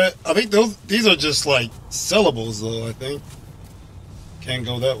for that. I think these are just like sellables though, I think. Can't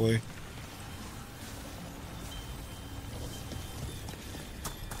go that way.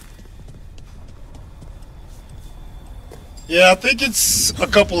 Yeah, I think it's a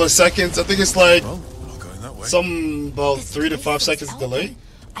couple of seconds. I think it's like way? Some about This 3 to place 5 looks seconds elven. delay.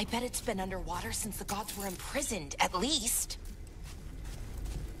 I bet it's been underwater since the gods were imprisoned, at least.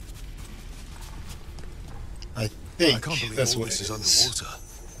 I think I can't believe that's all what this it is underwater.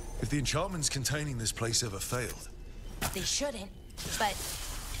 If the enchantments containing this place ever failed, They shouldn't, but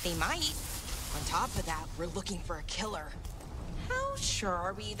they might. On top of that, we're looking for a killer. How sure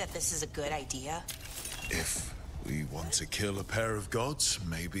are we that this is a good idea? if we want to kill a pair of gods,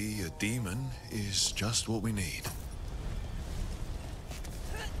 maybe a demon is just what we need.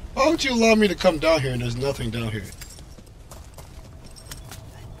 Why would you allow me to come down here and there's nothing down here?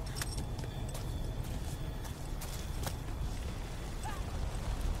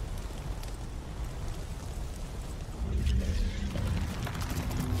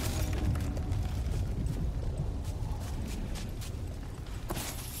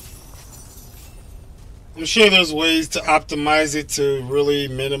 I'm sure there's ways to optimize it to really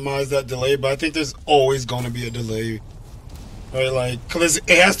minimize that delay, but I think there's always going to be a delay. Right, like, because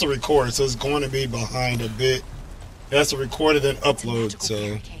it has to record, so it's going to be behind a bit. It has to record it and upload, so...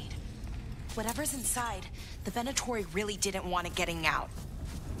 Barricade. Whatever's inside, the Venatori really didn't want it getting out.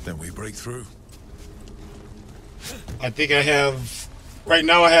 Then we break through. I think I have... Right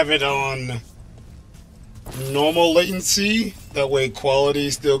now I have it on normal latency. That way quality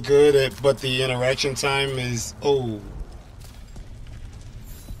is still good, but the interaction time is... Oh.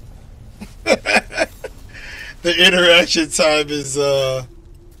 The interaction time is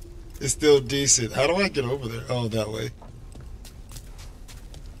still decent. How do I get over there? Oh, that way.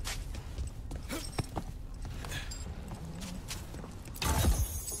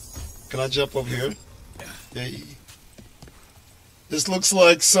 Can I jump over here? Yay. This looks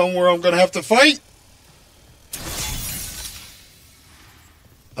like somewhere I'm gonna have to fight.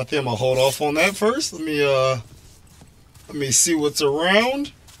 I think I'm gonna hold off on that first. Let me see what's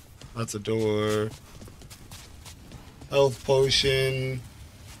around. That's a door. Health potion.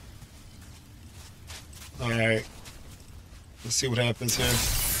 Alright. Let's see what happens here.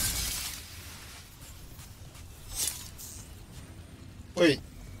 Wait.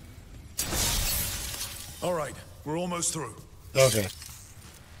 Alright, we're almost through. Okay.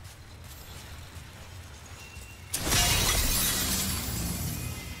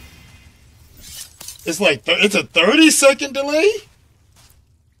 It's like, it's a 30-second delay?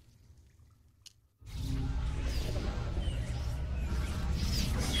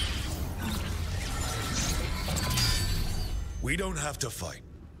 We don't have to fight.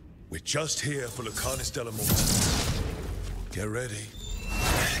 We're just here for Lucanus de la Morte. Get ready.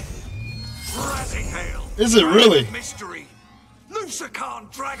 Razzie hail! Is it really? Mystery! Lucican,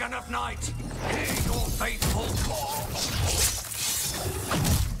 dragon of night! Hear your faithful call!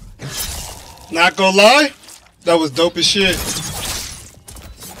 Not gonna lie, that was dope as shit.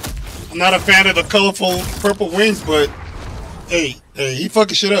 I'm not a fan of the colorful purple wings, but hey, he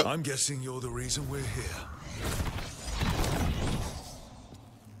fucking shit up. I'm guessing you're the reason we're here.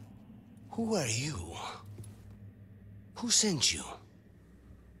 Who are you? Who sent you?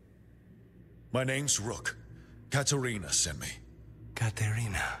 My name's Rook. Katerina sent me.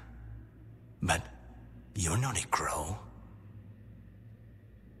 Katerina. But you're not a crow.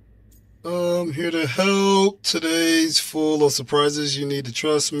 Here to help. Today's full of surprises. You need to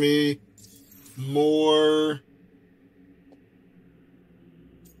trust me more.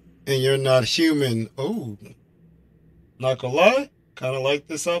 And you're not human. Oh. Not gonna lie. Kind of like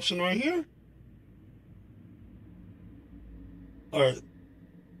this option right here. Alright.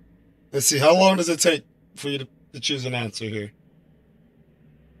 Let's see. How long does it take for you to choose an answer here?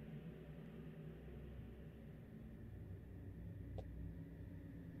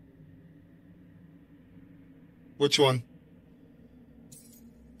 Which one?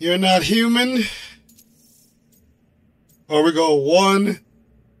 You're not human. Or we go 1,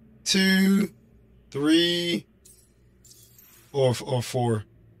 2, 3, or 4.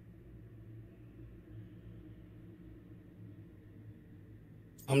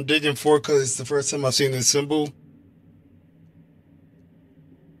 I'm digging 4 because it's the first time I've seen this symbol.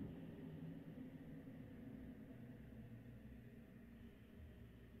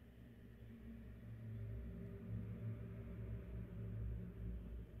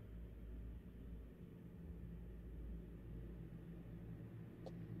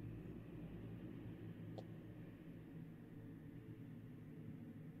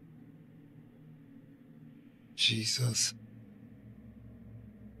 Jesus.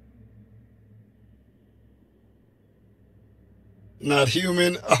 Not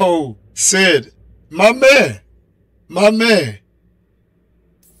human. Oh, Sid. My man. My man.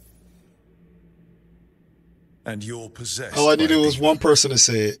 And you're possessed. All I needed was one person to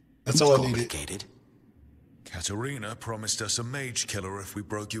say it. That's all I needed. Complicated. Katerina promised us a mage killer if we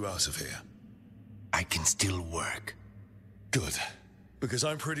broke you out of here. I can still work. Good. Because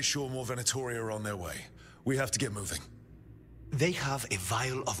I'm pretty sure more Venatori are on their way. We have to get moving. They have a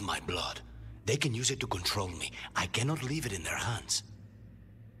vial of my blood. They can use it to control me. I cannot leave it in their hands.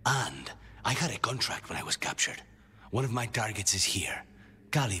 And I had a contract when I was captured. One of my targets is here.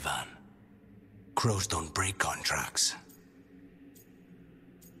 Caliban. Crows don't break contracts.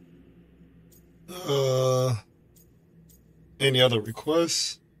 Any other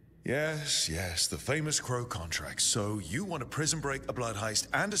requests? Yes, the famous Crow contract. So you want a prison break, a blood heist,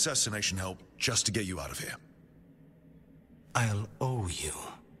 and assassination help just to get you out of here? I'll owe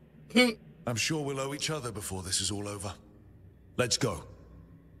you. I'm sure we'll owe each other before this is all over. Let's go.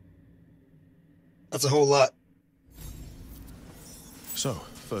 That's a whole lot. So,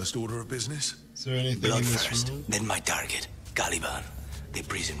 first order of business? Is there anything Blood in this first, room? then my target, Caliban, the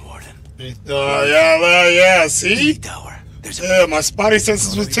prison warden. Yeah, see? Tower. Yeah, my spotty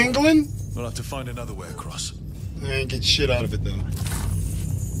senses was tingling. We'll have to find another way across. I ain't get shit out of it though.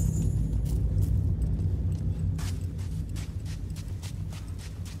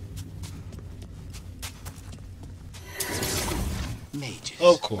 Mages.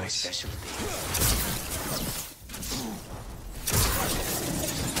 Of course. My specialty.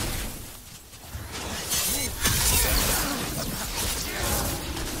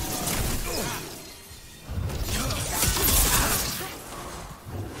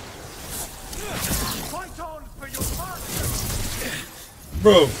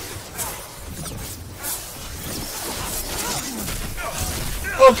 Bro.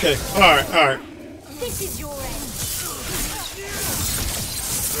 Okay, alright. This is your end.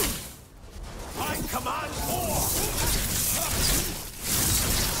 I command war!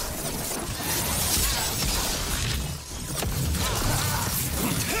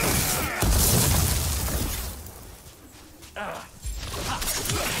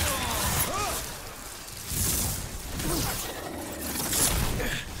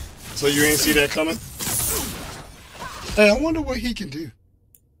 So you ain't see that coming? Hey, I wonder what he can do.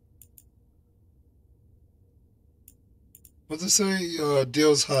 What's it say?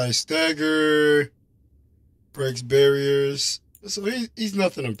 Deals high stagger, breaks barriers. So he's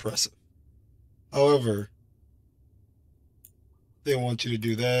nothing impressive. However, they want you to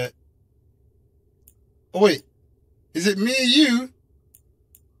do that. Oh wait, is it me and you?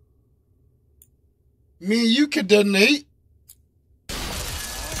 Me and you can detonate.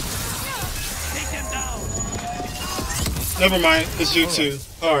 Never mind, it's you two.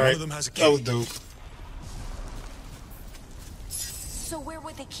 Alright, that was dope. So where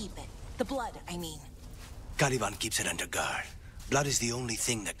would they keep it? The blood, I mean. Caliban keeps it under guard. Blood is the only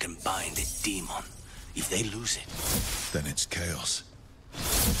thing that can bind a demon. If they lose it, then it's chaos.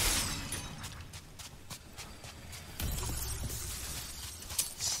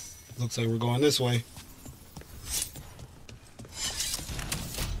 Looks like we're going this way.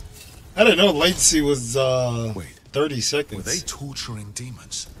 I didn't know latency was Wait, 30 seconds. Were they torturing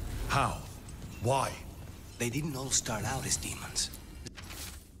demons? How? Why? They didn't all start out as demons.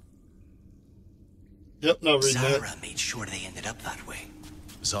 Yep, not reading that. Zara made sure they ended up that way.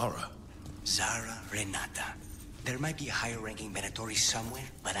 Zara? Zara Renata. There might be a higher-ranking Venatori somewhere,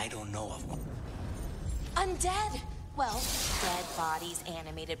 but I don't know of one. Undead. Well, dead bodies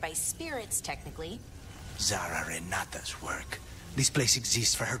animated by spirits, technically. Zara Renata's work. This place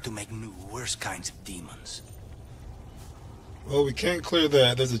exists for her to make new, worse kinds of demons. Well, we can't clear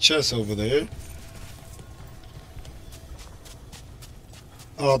that. There's a chest over there.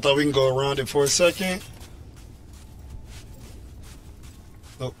 Oh, I thought we can go around it for a second.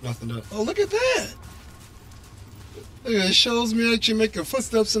 Nope, nothing done. Oh, look at that. Look, it shows me actually making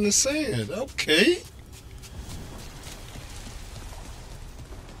footsteps in the sand. Okay.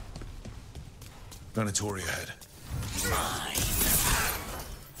 Venatori ahead.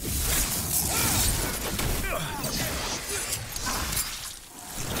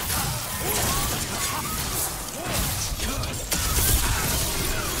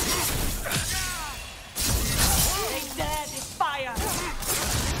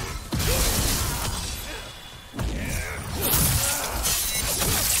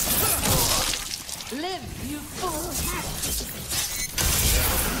 Live, you fool!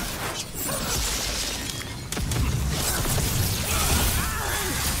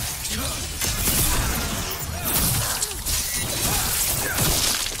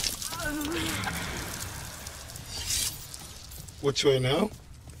 Which way now?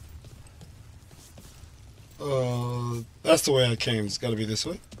 That's the way I came. It's gotta be this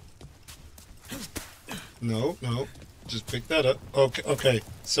way. No. Just pick that up. Okay,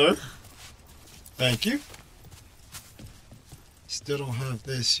 sir. Thank you. Still don't have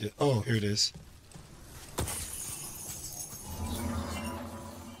this yet. Oh, here it is.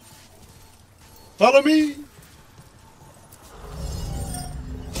 Follow me!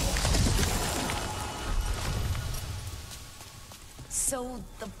 So,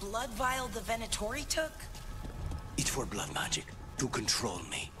 the blood vial the Venatori took? It's for blood magic, to control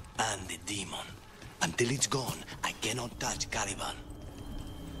me, and the demon. Until it's gone, I cannot touch Caliban.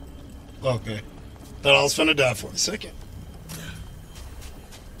 Okay. Thought I was finna die for a second.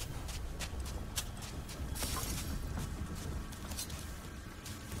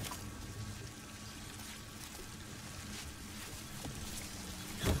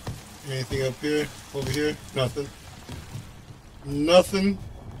 Anything up here? Over here? Nothing. Nothing.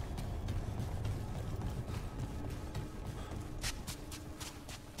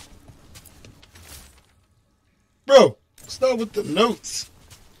 Bro, stop with the notes.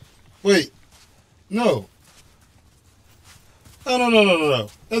 Wait. No. No.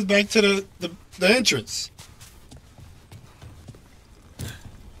 That's back to the entrance.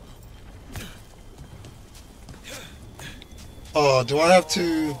 Oh, do I have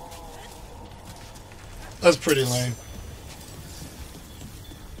to... That's pretty lame.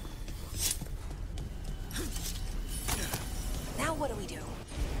 Now what do we do?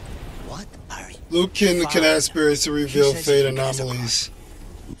 What are you? Luke can ask spirits to reveal fate anomalies.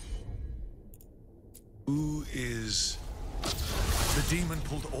 Who is... The demon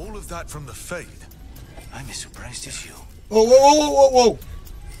pulled all of that from the Fade. I'm as surprised as you. Whoa.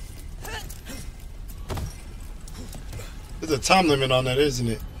 There's a time limit on that, isn't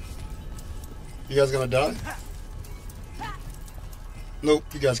it? You guys gonna die? Nope,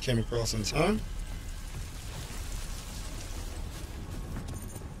 you guys came across in time.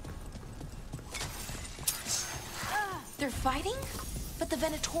 They're fighting? But the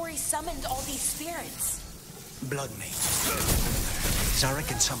Venatori summoned all these spirits. Blood Mage. Zara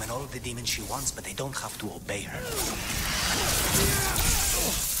can summon all of the demons she wants, but they don't have to obey her.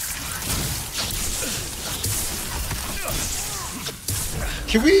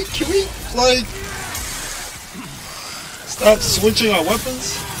 Can we like stop switching our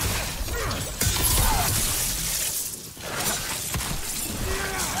weapons?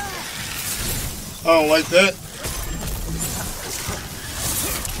 I don't like that.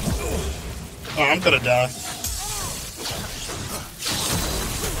 Oh, I'm gonna die.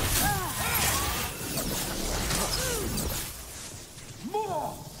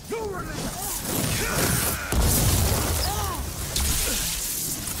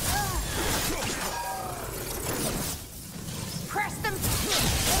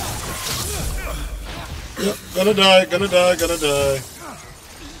 Yep, gonna die.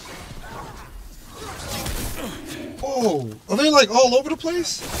 Whoa, are they like all over the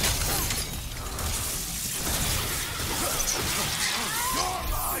place?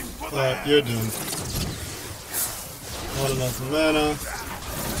 Alright, you're done. Not enough mana.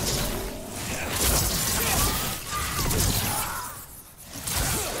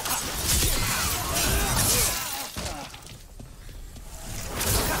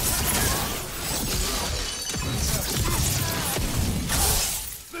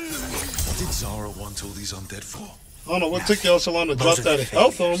 What did Zara want all these undead for? I don't know, what took y'all so long to drop that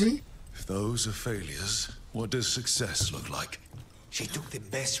health on me? If those are failures, what does success look like? She took the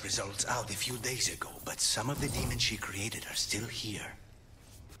best results out a few days ago, but some of the demons she created are still here.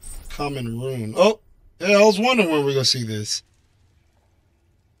 Common rune. Oh, yeah, I was wondering when we were gonna see this.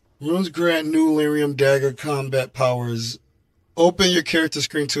 Runes grant new Lyrium dagger combat powers. Open your character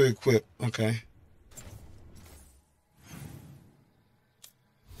screen to equip. Okay.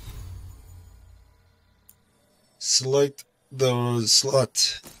 Select the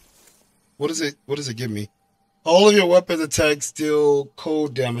slot. What does it give me? All of your weapons attacks deal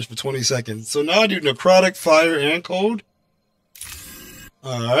cold damage for 20 seconds. So now I do necrotic, fire, and cold.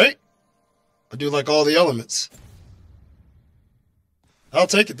 Alright. I do like all the elements. I'll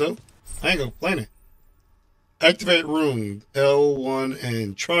take it though. I ain't gonna complain it. Activate rune. L1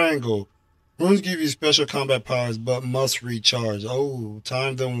 and triangle. Runes give you special combat powers but must recharge. Oh,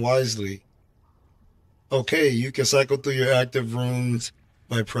 time them wisely. Okay, you can cycle through your active runes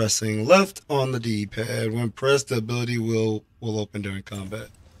by pressing left on the D-pad. When pressed, the ability will open during combat.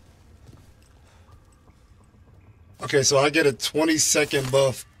 Okay, so I get a 20-second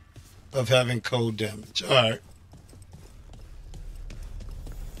buff of having cold damage. Alright.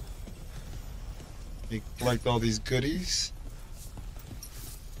 Let me collect all these goodies.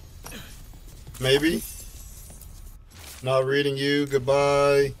 Maybe. Not reading you.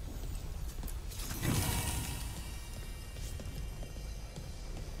 Goodbye.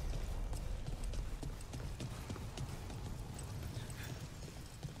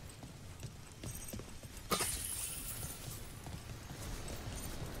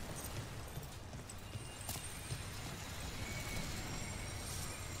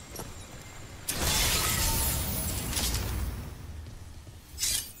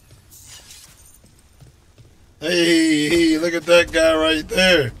 Hey, look at that guy right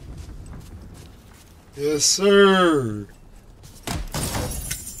there. Yes, sir.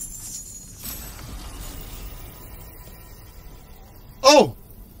 Oh!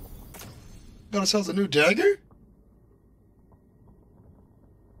 Got ourselves a new dagger?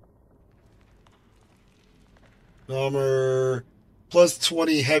 Armor. Plus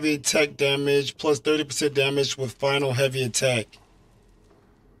 20 heavy attack damage. Plus 30% damage with final heavy attack.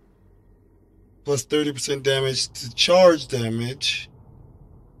 Plus 30% damage to charge damage.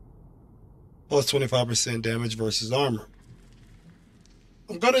 Plus 25% damage versus armor.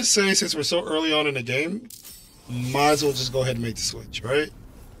 I'm gonna say, since we're so early on in the game, might as well just go ahead and make the switch, right?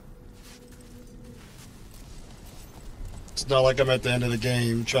 It's not like I'm at the end of the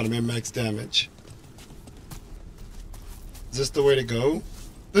game trying to make max damage. Is this the way to go?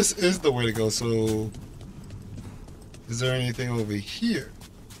 This is the way to go, so... Is there anything over here?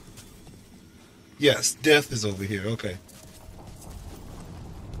 Yes, death is over here, okay.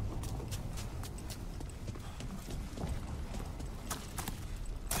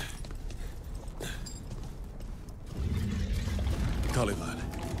 Caliban,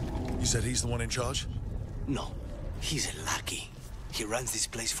 you said he's the one in charge? No, he's a lackey. He runs this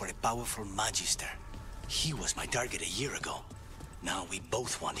place for a powerful magister. He was my target a year ago. Now we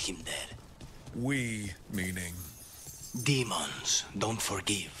both want him dead. We, meaning? Demons don't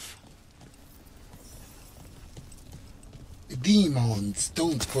forgive. Demons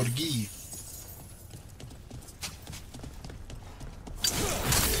don't forgive.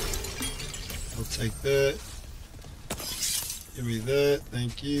 I'll take that. Give me that.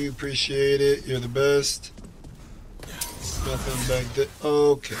 Thank you. Appreciate it. You're the best. Nothing back there.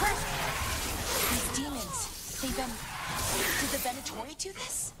 Okay. These demons, did the Venatori do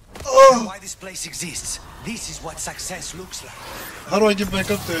this? Oh! Why this place exists. This is what success looks like. How do I get back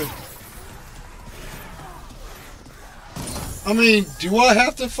up there? I mean, do I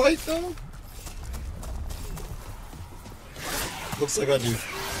have to fight though? Looks like I do.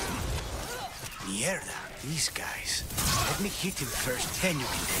 Mierda, these guys. Let me hit him first, then you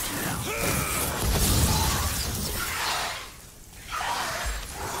can take him down.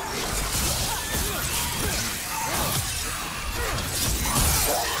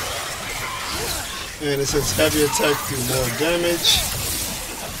 And it says heavy attack do more damage.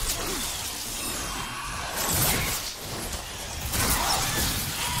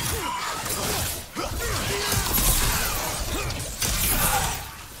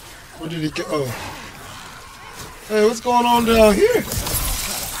 Where did he go? Oh. Hey, what's going on down here?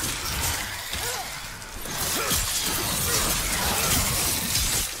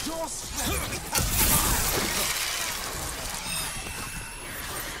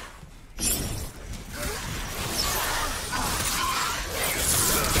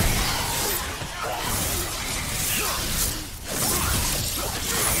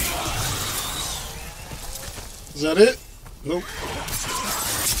 Is that it? Nope.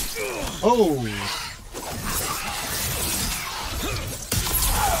 Oh!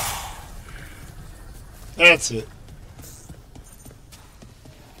 That's it.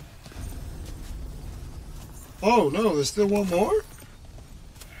 Oh no, there's still one more?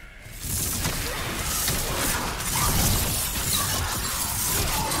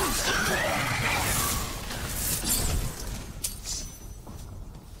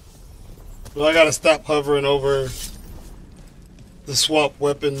 Well, I gotta stop hovering over the swap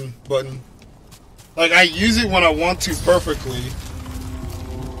weapon button. Like, I use it when I want to perfectly.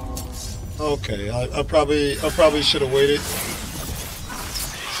 Okay, I probably should have waited.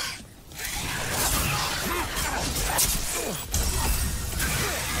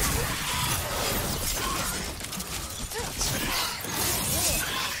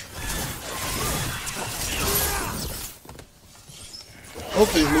 Hope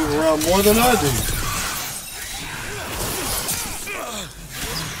they move around more than I do.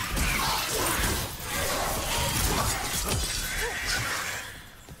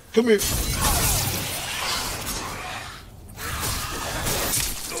 Come here.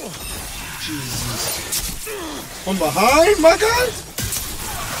 Jesus. From behind, my guy?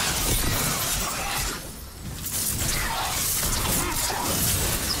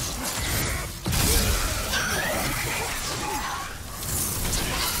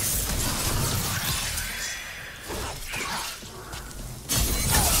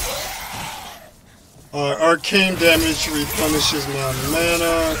 Arcane damage replenishes my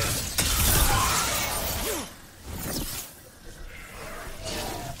mana.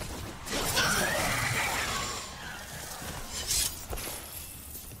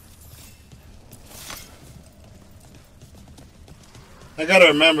 I gotta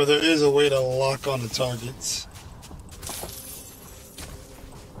remember there is a way to lock on the targets.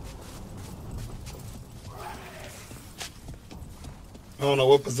 I don't know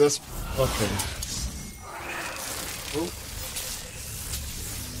what possessed. Okay. Oh.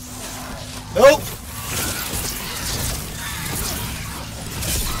 Help!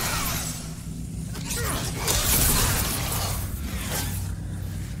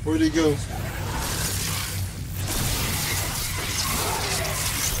 Where'd he go?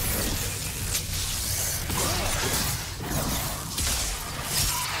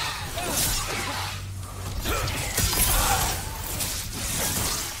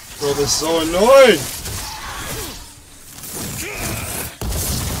 Bro, this is so annoying!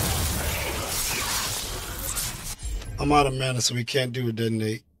 I'm out of mana, so we can't do a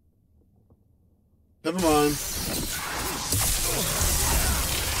detonate. Never mind.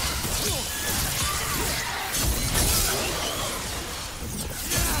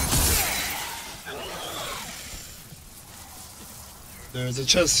 There's a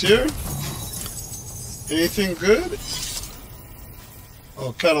chest here. Anything good?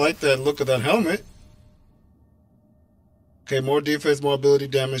 Oh, kind of like that look of that helmet. Okay, more defense, more ability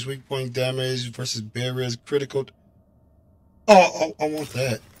damage, weak point damage versus barriers, critical. Oh, I want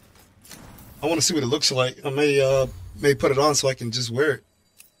that. I want to see what it looks like. I may put it on so I can just wear it.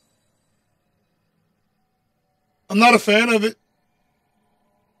 I'm not a fan of it.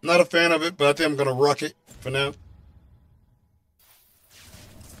 Not a fan of it, but I think I'm gonna rock it for now.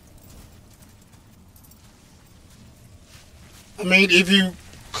 I mean, if you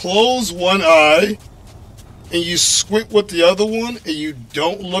close one eye and you squint with the other one and you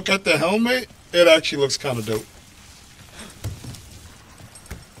don't look at the helmet, it actually looks kind of dope.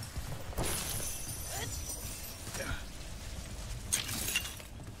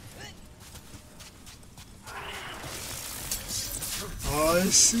 I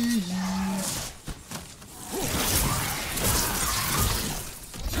see you.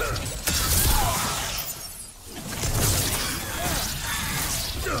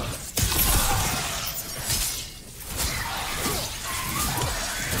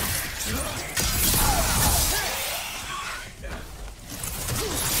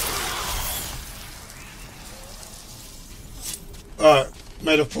 Alright,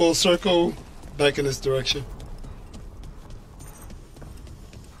 made a full circle back in this direction.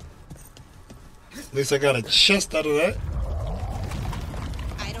 At least I got a chest out of that.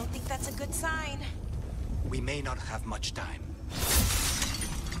 I don't think that's a good sign. We may not have much time.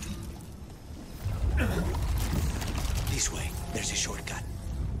 This way. There's a shortcut.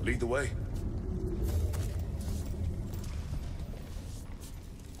 Lead the way.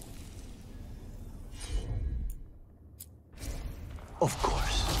 Of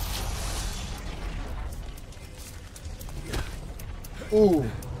course. Ooh,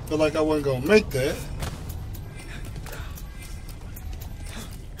 feel like I wasn't gonna make that.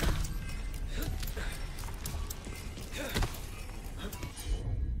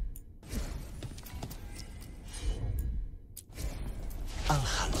 I'll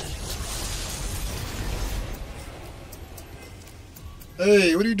handle it.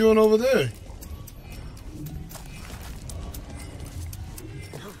 Hey, what are you doing over there?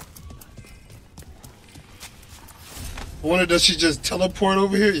 I wonder, does she just teleport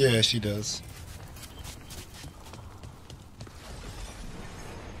over here? Yeah, she does.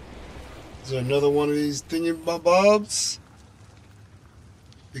 Is there another one of these thingy-bobs?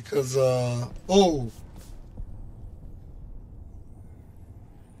 Because, oh.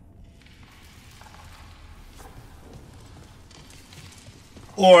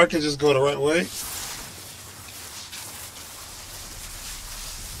 Or I can just go the right way.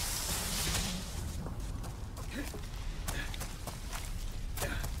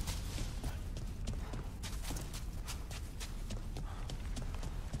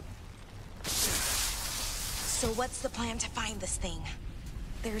 So what's the plan to find this thing?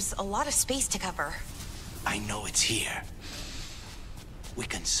 There's a lot of space to cover. I know it's here. We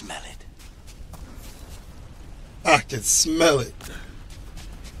can smell it. I can smell it.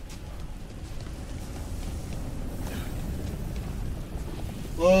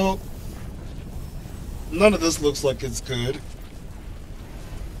 Well, none of this looks like it's good.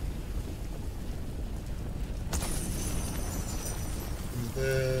 Give me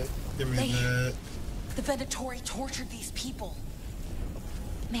that. Give me that. The Venatori tortured these people.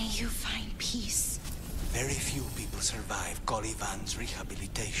 May you find peace. Very few people survive Colivan's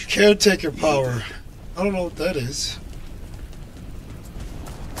rehabilitation. Caretaker power. I don't know what that is.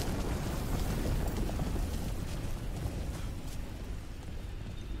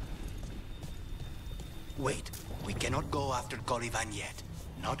 Wait, we cannot go after Colivan yet.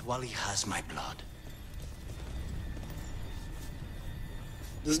 Not while he has my blood.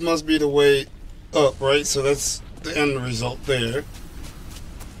 This must be the way up, right? So that's the end result there.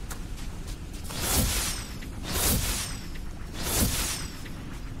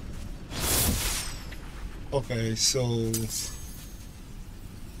 Okay, so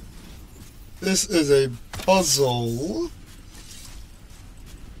this is a puzzle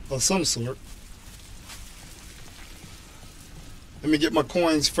of some sort. Let me get my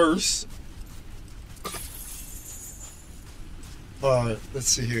coins first. Alright, let's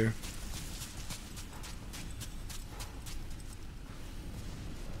see here.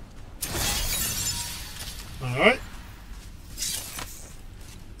 Alright.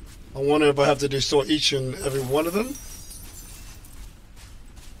 I wonder if I have to destroy each and every one of them.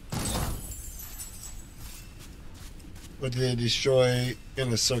 Or do they destroy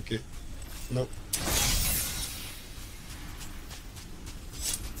in a circuit? Nope.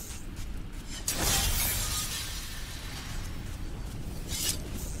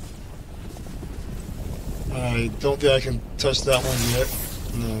 I don't think I can touch that one yet.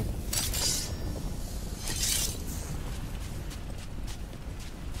 No.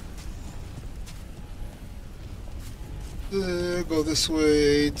 Go this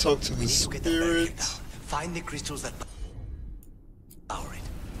way, talk to the spirit. Find the crystals that power it.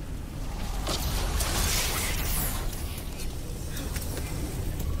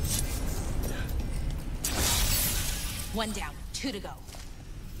 One down, 2 to go.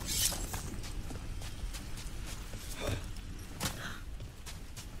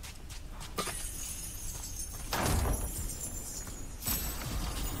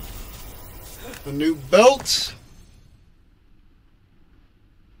 A new belt.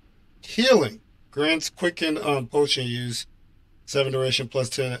 Healing. Grants quicken on potion use. 7 duration plus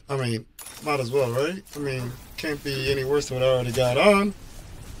 10. I mean, might as well, right? I mean, can't be any worse than what I already got on.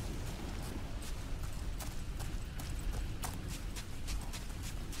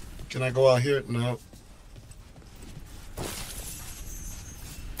 Can I go out here? No.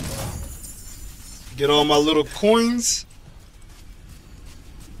 Get all my little coins.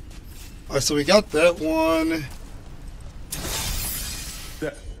 Alright, so we got that one.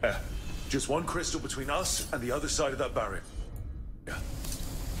 There. Just one crystal between us and the other side of that barrier. Yeah.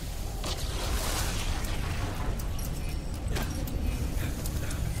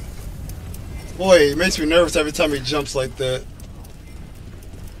 Boy, it makes me nervous every time he jumps like that.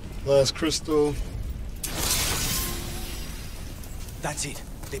 Last crystal. That's it.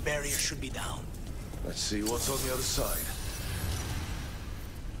 The barrier should be down. Let's see what's on the other side.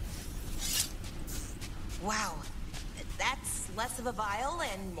 Wow. That's less of a vial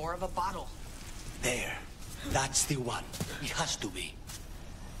and more of a bottle. There. That's the one. It has to be.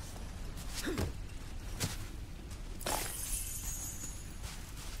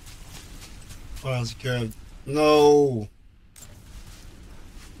 Oh, that's good. No.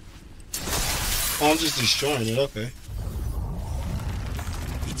 Oh, I'm just destroying it. Okay.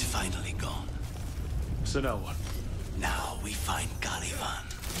 It's finally gone. So now what? Now we find Caliban.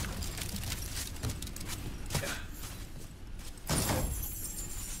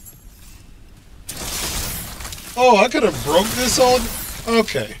 Oh, I could have broke this all.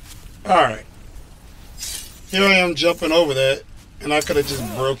 Okay. Alright. Here I am jumping over that, and I could have just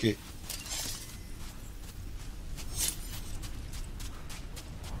broke it.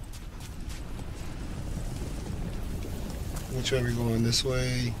 Which way are we going? This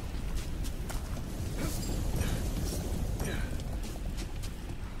way?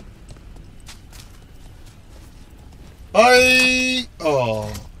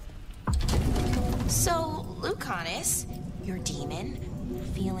 Oh. So, Lucanus, your demon,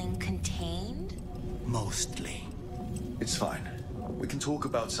 feeling contained? Mostly. It's fine. We can talk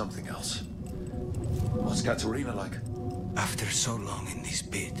about something else. What's Katerina like? After so long in this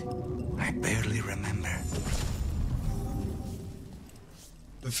pit, I barely remember.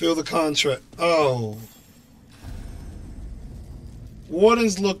 Fulfill the contract. Oh.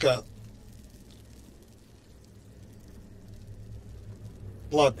 Warden's lookout.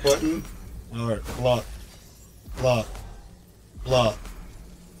 Block button. Alright, block. Block. Block.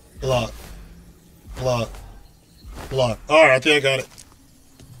 Block. Block. Block. Alright, I think I got it.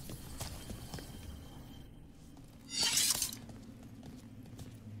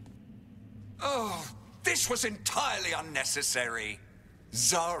 Oh, this was entirely unnecessary.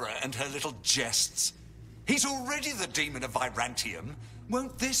 Zara and her little jests. He's already the demon of Virantium.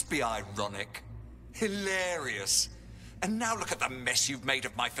 Won't this be ironic? Hilarious. And now look at the mess you've made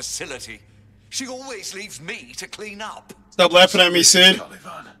of my facility. She always leaves me to clean up. Stop laughing at me, Sid.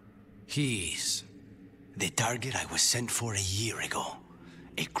 He is. The target I was sent for a year ago.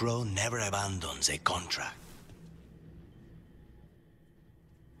 A crow never abandons a contract.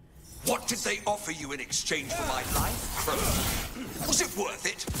 What did they offer you in exchange for my life, Crow? Was it worth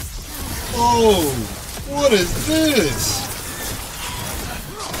it? Oh, what is this?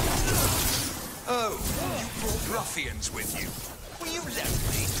 Oh, you ruffians with you. Will you let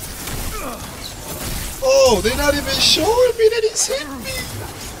me? Oh, they're not even showing me that he's hitting me.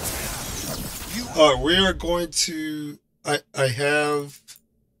 Alright, we are going to... I have...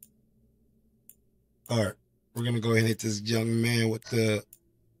 Alright, we're going to go ahead and hit this young man with that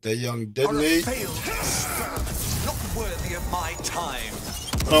young detonate. Not worthy of my time.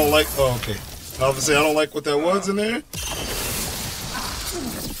 I don't like... Oh, okay. Obviously, I don't like what that was in there.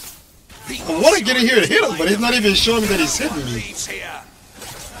 I want to get in here to hit him, but he's not even showing me that he's hitting me.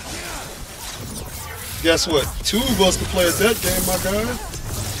 Guess what? Two of us can play at that game, my guy.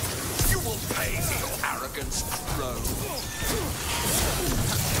 You will pay for your arrogance, Crow.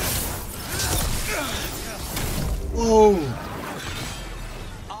 Whoa.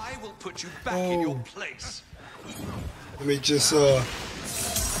 I will put you back in your place. Let me just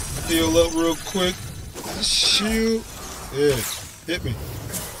heal up real quick. Shield. Yeah, hit me.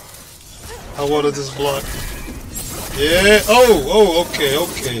 I wanted this block. Yeah. Oh, okay.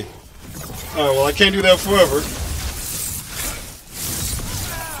 Alright, well, I can't do that forever.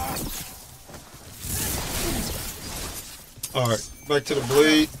 Alright, back to the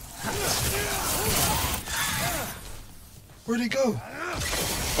blade. Where'd he go?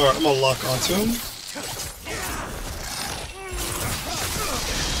 Alright, I'm gonna lock onto him.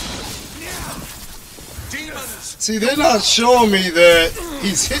 See, they're not showing me that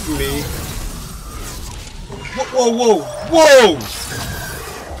he's hitting me. Whoa!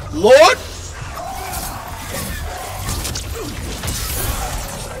 Lord!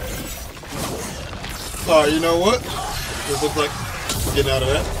 Alright, you know what? This looks like getting out of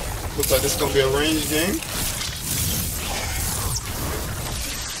that. Looks like this is gonna be a ranged game.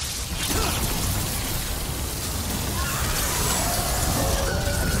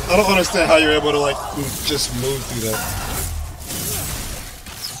 I don't understand how you're able to like just move through that.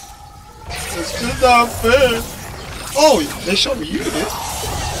 It's just not fair. Oh, they showed me you did it.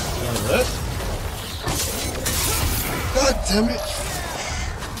 Alright. God damn it.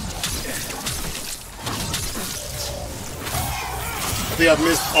 I think I've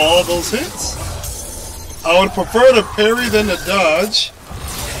missed all those hits. I would prefer to parry than to dodge.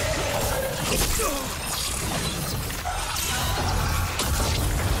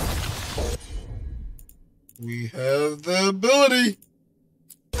 We have the ability.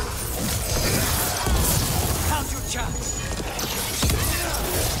 Count your chance.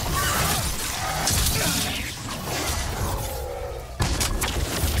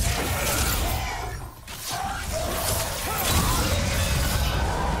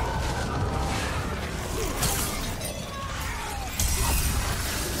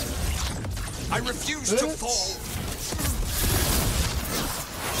 I refuse to fall.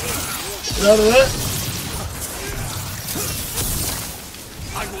 Get out of that.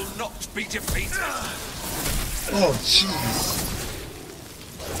 I will not be defeated. Oh, jeez.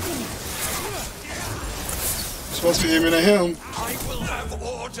 Supposed to be aiming at him. I will have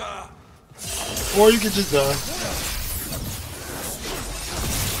order. Or you could just die.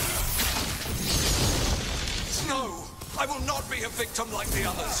 No, I will not be a victim like the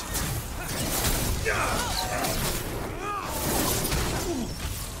others.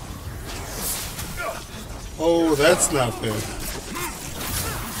 Oh, that's not fair.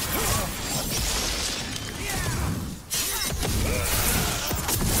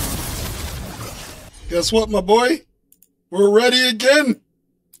 Guess what, my boy? We're ready again.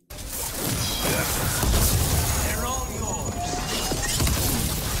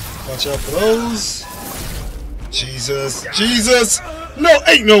 Watch out for those. Jesus. No,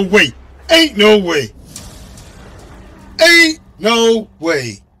 ain't no way. Ain't no way. Ain't no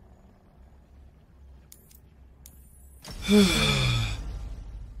way. I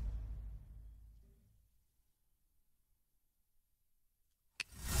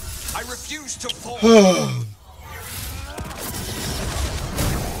refuse to fall.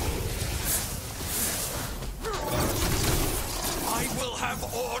 I will have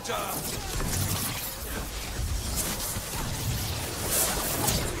order.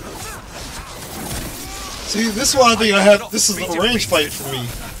 See, this is why I think I have. This is a range fight for me.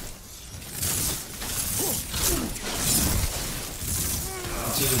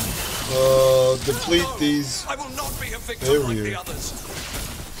 Deplete these barriers.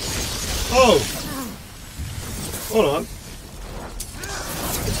 Oh! Hold on.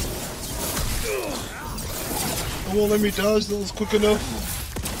 It won't let me dodge those quick enough.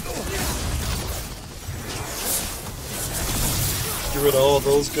 Get rid of all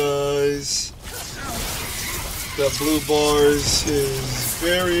those guys. That blue bar is his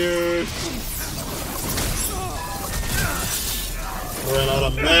barrier. Ran out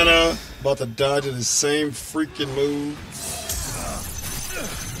of mana. About to die to the same freaking move.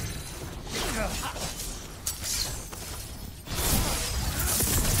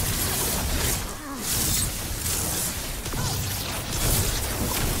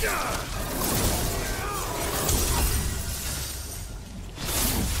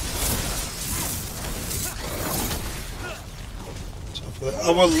 I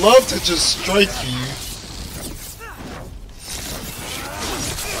would love to just strike you.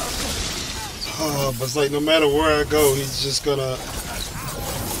 But it's like no matter where I go, he's just gonna...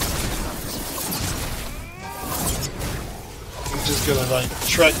 He's just gonna like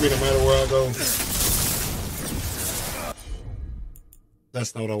track me no matter where I go.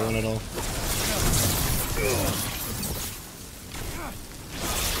 That's not what I want at all.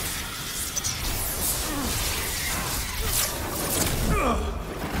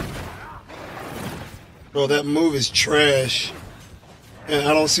 Bro, that move is trash. And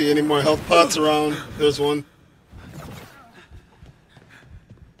I don't see any more health pots around. There's one.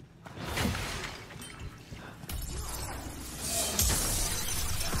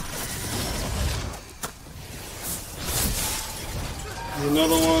 There's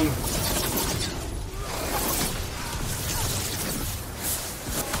another one.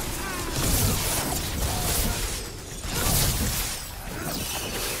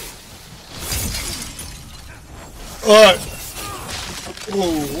 Alright. Whoa,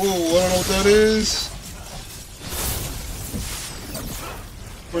 whoa, I don't know what that is.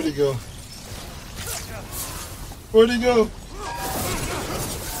 Where'd he go? Where'd he go?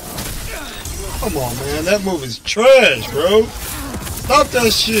 Come on, man. That move is trash, bro. Stop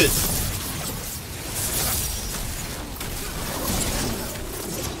that shit.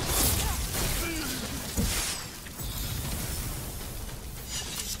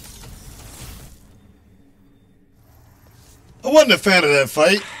 I wasn't a fan of that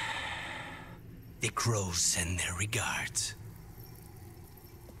fight. The crows send their regards.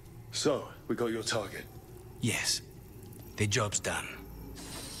 So, we got your target? Yes. The job's done.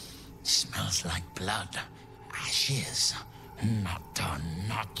 Smells like blood. Ashes. Not done,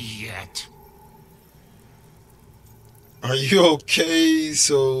 not yet. Are you okay?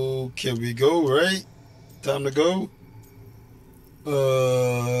 So, can we go, right? Time to go?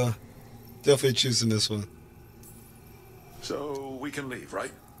 Definitely choosing this one. So, we can leave,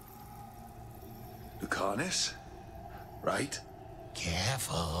 right? Lucanus? Right?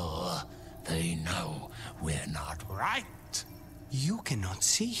 Careful. They know we're not right. You cannot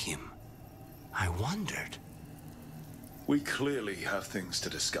see him. I wondered. We clearly have things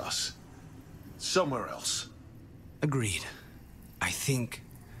to discuss. Somewhere else. Agreed. I think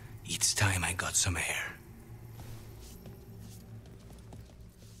it's time I got some air.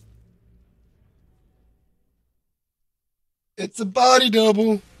 It's a body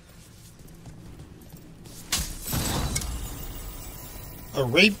double. A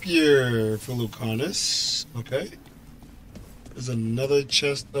rapier for Lucanus. Okay. There's another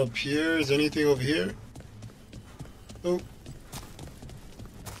chest up here. Is anything over here? Oh.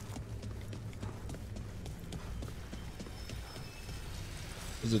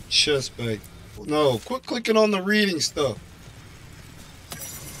 There's a chest back. No, quit clicking on the reading stuff.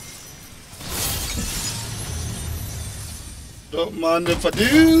 Don't mind if I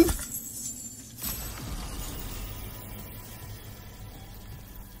do.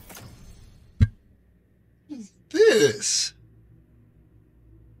 What's this?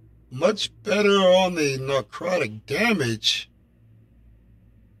 Much better on the necrotic damage.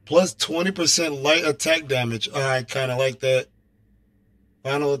 Plus 20% light attack damage. I kind of like that.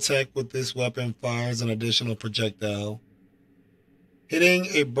 Final attack with this weapon fires an additional projectile. Hitting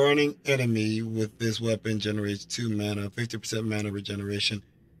a burning enemy with this weapon generates 2 mana, 50% mana regeneration.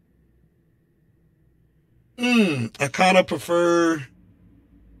 I kind of prefer...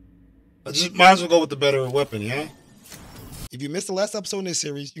 I just might as well go with the better weapon, yeah? If you missed the last episode in this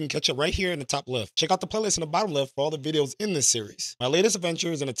series, you can catch up right here in the top left. Check out the playlist in the bottom left for all the videos in this series. My latest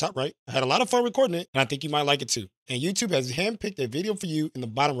adventure is in the top right. I had a lot of fun recording it, and I think you might like it too. And YouTube has handpicked a video for you in the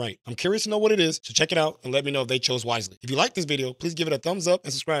bottom right. I'm curious to know what it is, so check it out and let me know if they chose wisely. If you like this video, please give it a thumbs up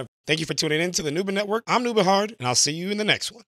and subscribe. Thank you for tuning in to the Noob Network. I'm Noob Hard, and I'll see you in the next one.